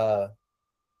watched the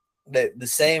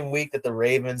same week that the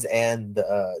Ravens and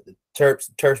the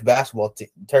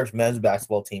Terps men's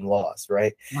basketball team lost,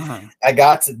 right? Uh-huh. I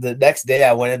got to the next day.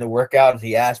 I went in to work out, and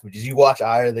he asked me, "Did you watch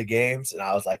either of the games?" And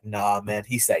I was like, "Nah, man."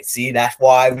 He said, "See, that's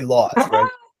why we lost, right?"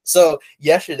 So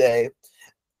yesterday,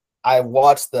 I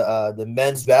watched the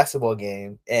men's basketball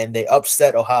game, and they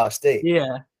upset Ohio State,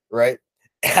 Yeah. right?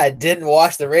 I didn't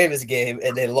watch the Ravens game,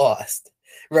 and they lost,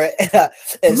 right?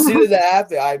 As soon as that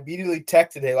happened, I immediately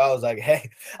texted him. I was like, hey,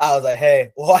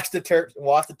 watch the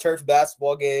Terps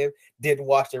basketball game. Didn't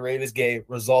watch the Ravens game.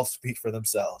 Results speak for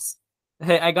themselves.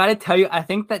 Hey, I gotta tell you, I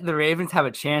think that the Ravens have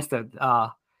a chance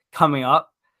to coming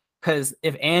up, because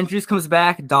if Andrews comes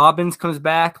back, Dobbins comes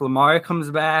back, Lamar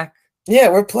comes back, Yeah,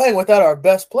 we're playing without our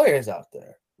best players out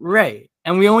there. right?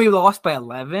 And we only lost by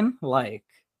 11. Like,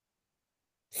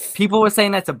 people were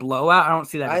saying that's a blowout. I don't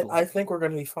see that as a blowout. I think we're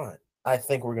gonna be fine. I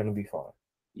think we're gonna be fine.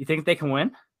 You think they can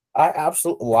win? I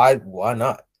absolutely why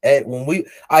not?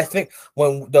 I think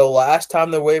when the last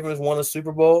time the Ravens won a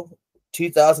Super Bowl,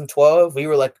 2012, we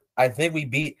were like, I think we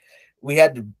beat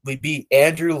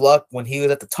Andrew Luck when he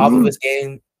was at the top of his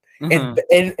game,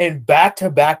 Mm-hmm. and back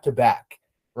to back to back,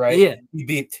 right? Yeah. We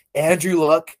beat Andrew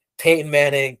Luck, Peyton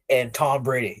Manning, and Tom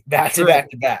Brady back to Right.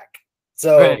 back to back.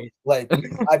 So Right. like,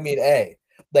 I mean, hey,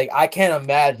 like I can't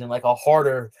imagine like a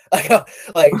harder like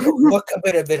what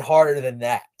could have been harder than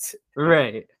that.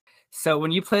 Right. So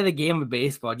when you play the game of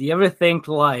baseball, do you ever think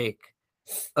like,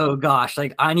 oh gosh,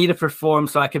 like I need to perform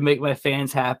so I can make my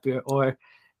fans happier? Or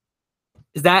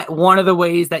is that one of the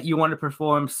ways that you want to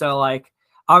perform? So like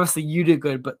obviously you do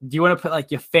good, but do you want to put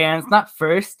like your fans not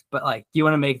first, but like do you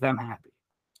want to make them happy?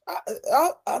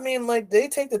 I mean, like they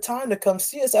take the time to come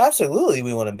see us. Absolutely,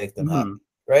 we want to make them happy,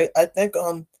 Mm-hmm. right? I think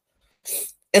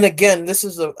and again,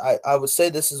 I would say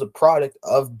this is a product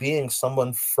of being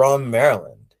someone from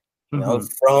Maryland, Mm-hmm.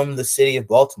 from the city of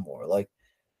Baltimore. Like,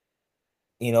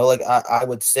 like I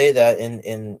would say that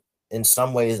in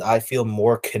some ways I feel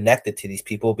more connected to these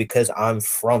people because I'm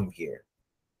from here.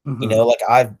 Mm-hmm. Like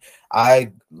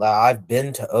I've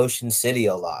been to Ocean City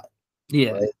a lot,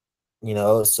 Yeah. right?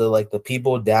 So like the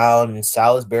people down in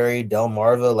Salisbury,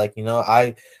 Delmarva, like,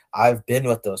 I've been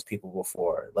with those people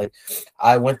before. Like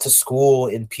I went to school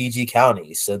in PG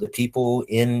County. So the people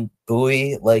in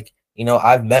Bowie, like,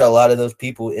 I've met a lot of those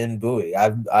people in Bowie.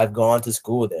 I've gone to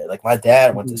school there. Like my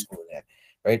dad went to school there,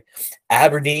 right?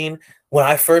 Aberdeen. When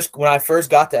I first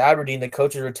got to Aberdeen, the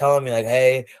coaches were telling me like,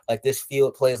 hey, like this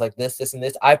field plays like this, and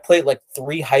this. I played like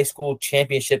 3 high school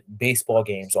championship baseball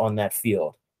games on that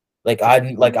field.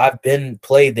 I've been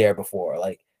played there before.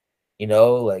 Like,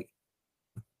 like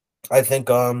I think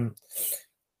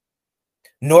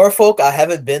Norfolk, I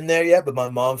haven't been there yet, but my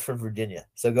mom's from Virginia.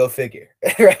 So go figure.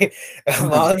 Right?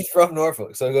 Mom's from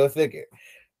Norfolk, so go figure.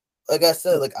 Like I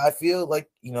said, like I feel like,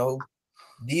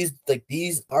 these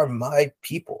are my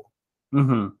people.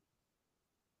 Mm-hmm.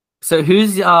 So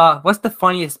what's the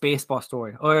funniest baseball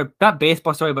story? Or not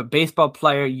baseball story, but baseball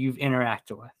player you've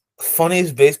interacted with?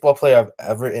 Funniest baseball player I've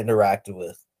ever interacted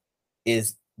with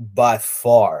is by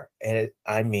far, and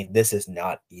I mean, this is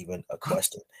not even a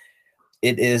question.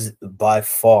 It is by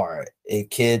far a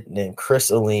kid named Chris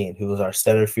Aline, who was our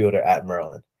center fielder at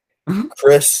Maryland.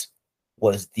 Chris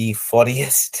was the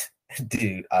funniest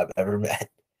dude I've ever met.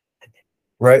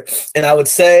 Right. And I would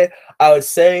say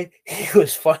he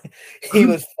was funny. He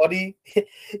was funny.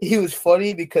 He was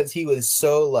funny because he was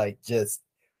so like just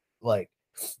like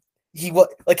he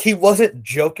wasn't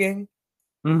joking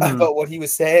Mm-hmm. about what he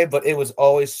was saying, but it was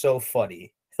always so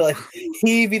funny. Like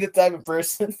he'd be the type of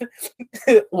person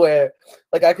where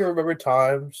like I can remember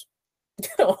times.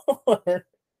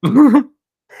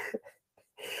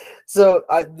 So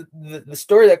the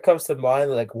story that comes to mind,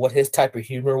 like what his type of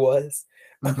humor was,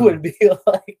 Mm-hmm. would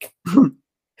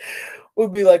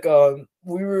be like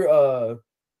we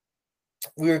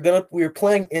were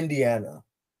playing Indiana,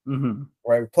 Mm-hmm.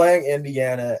 right? We're playing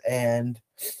Indiana, and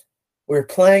we're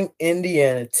playing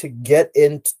Indiana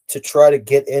to try to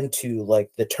get into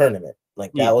like the tournament.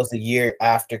 Like Yeah. that was the year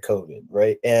after COVID,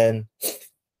 right? And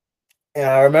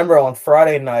I remember on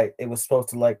Friday night it was supposed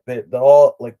to like a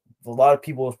lot of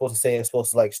people were supposed to say it's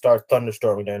supposed to like start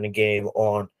thunderstorming during the game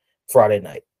on Friday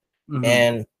night. Mm-hmm.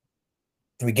 And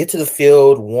we get to the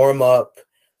field, warm up,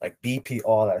 like BP,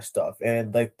 all that stuff.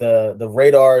 And like the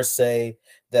radars say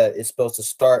that it's supposed to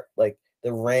start like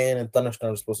the rain and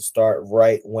thunderstorms are supposed to start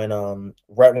right when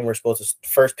we're supposed to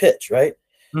first pitch, right?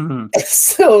 Mm-hmm.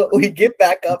 So we get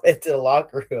back up into the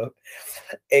locker room,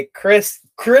 and Chris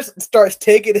starts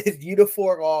taking his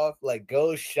uniform off, like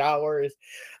goes showers,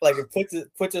 like it puts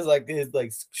his like his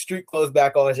like street clothes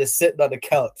back on, just sitting on the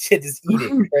couch and just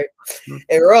eating, right? And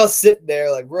we're all sitting there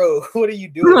like, bro, what are you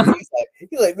doing?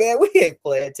 He's like, man, we ain't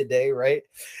playing today, right?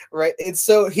 Right. And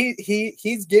so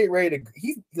he's getting ready to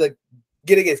he's like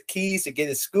getting his keys to get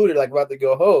his scooter, like about to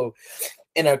go home.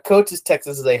 And our coaches text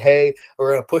us like, hey,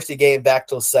 we're gonna push the game back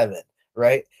till 7,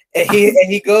 right? And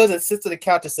he goes and sits on the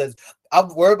couch and says,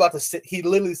 we're about to sit. He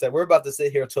literally said, we're about to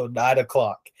sit here till 9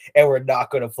 o'clock and we're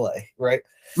not gonna play, right?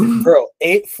 Bro,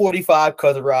 8:45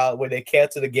 comes around when they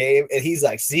cancel the game, and he's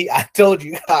like, see, I told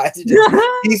you guys.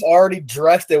 He's already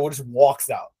dressed and just walks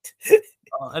out.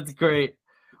 Oh, that's great.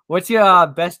 What's your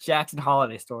best Jackson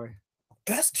Holiday story?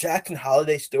 Best Jackson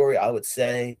Holiday story, I would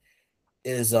say,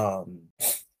 is I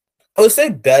would say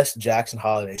best Jackson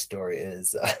Holiday story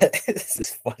is this is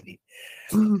funny.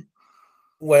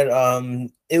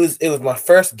 When it was my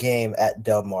first game at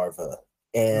Delmarva,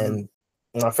 and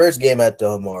my first game at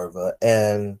Delmarva,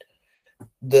 and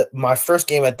my first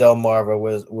game at Delmarva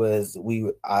was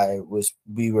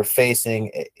we were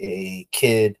facing a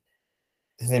kid.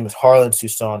 His name was Harlan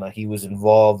Susana. He was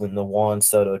involved in the Juan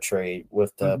Soto trade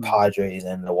with the Padres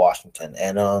and the Washington,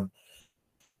 and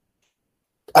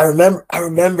I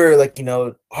remember, like, you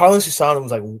know, Harlan Susana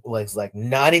was like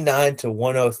 99 to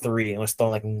 103 and was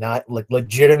throwing like not like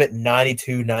legitimate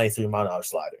 92, 93 mile an hour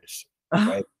sliders,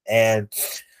 right? And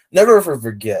never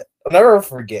forget.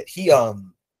 He I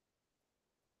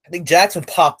think Jackson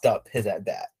popped up his at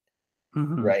bat,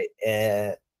 right?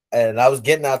 And I was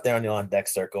getting out there on the on deck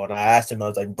circle, and I asked him, I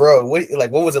was like, bro,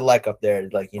 what was it like up there?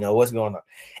 Like, you know, what's going on?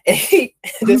 And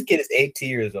this kid is 18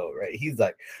 years old, right? He's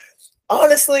like,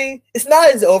 honestly, it's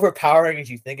not as overpowering as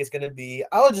you think it's going to be.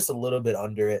 I was just a little bit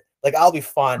under it. Like, I'll be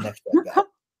fine next at bat,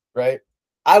 right?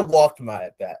 I walked my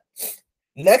at bat.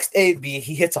 Next AB,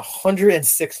 he hits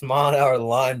 106 mile an hour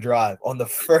line drive on the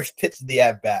first pitch of the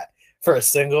at bat for a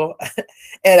single.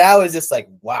 And I was just like,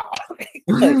 wow.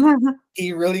 Like,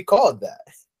 he really called that.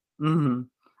 And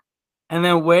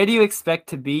then where do you expect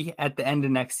to be at the end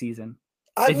of next season?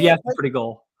 If you have a pretty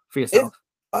goal for yourself.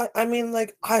 I mean,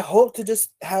 like, I hope to just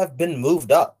have been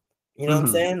moved up. You know what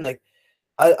I'm saying? Like,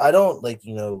 I don't, like,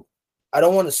 you know, I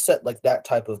don't want to set like that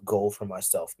type of goal for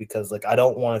myself, because like I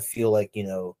don't want to feel like, you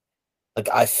know, like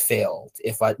I failed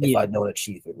if I don't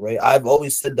achieve it, right? I've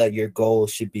always said that your goal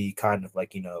should be kind of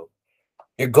like, you know,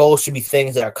 your goals should be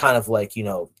things that are kind of like, you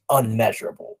know,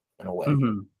 unmeasurable in a way,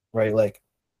 right? Like,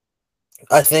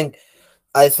 I think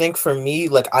for me,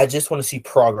 like, I just want to see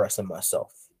progress in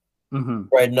myself.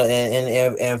 Right. No,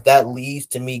 and if that leads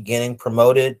to me getting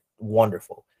promoted,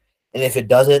 wonderful. And if it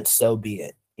doesn't, so be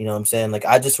it. You know what I'm saying? Like,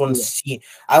 I just want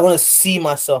to see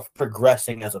myself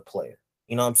progressing as a player.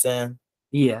 You know what I'm saying?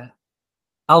 Yeah.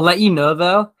 I'll let you know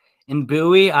though. In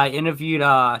Bowie, I interviewed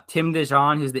Tim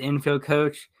DeJean, who's the infield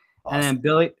coach, and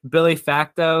then Billy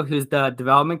Facto, who's the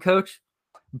development coach.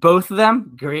 Both of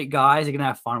them, great guys. You're gonna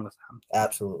have fun with them.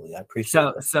 Absolutely. I appreciate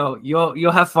that. So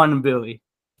you'll have fun in Bowie.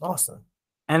 Awesome.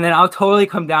 And then I'll totally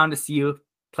come down to see you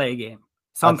play a game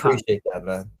sometime. I appreciate that,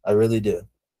 man. I really do.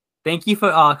 Thank you for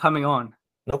coming on.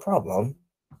 No problem.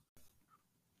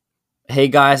 Hey,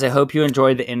 guys, I hope you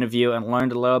enjoyed the interview and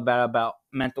learned a little bit about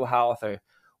mental health or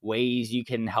ways you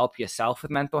can help yourself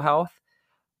with mental health,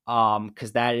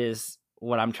 because that is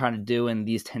what I'm trying to do in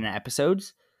these 10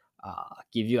 episodes,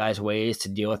 give you guys ways to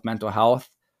deal with mental health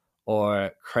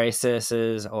or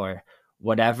crises or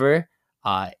whatever,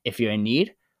 if you're in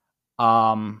need.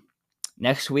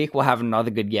 Next week, we'll have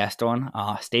another good guest on.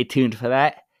 Stay tuned for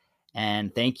that.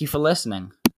 And thank you for listening.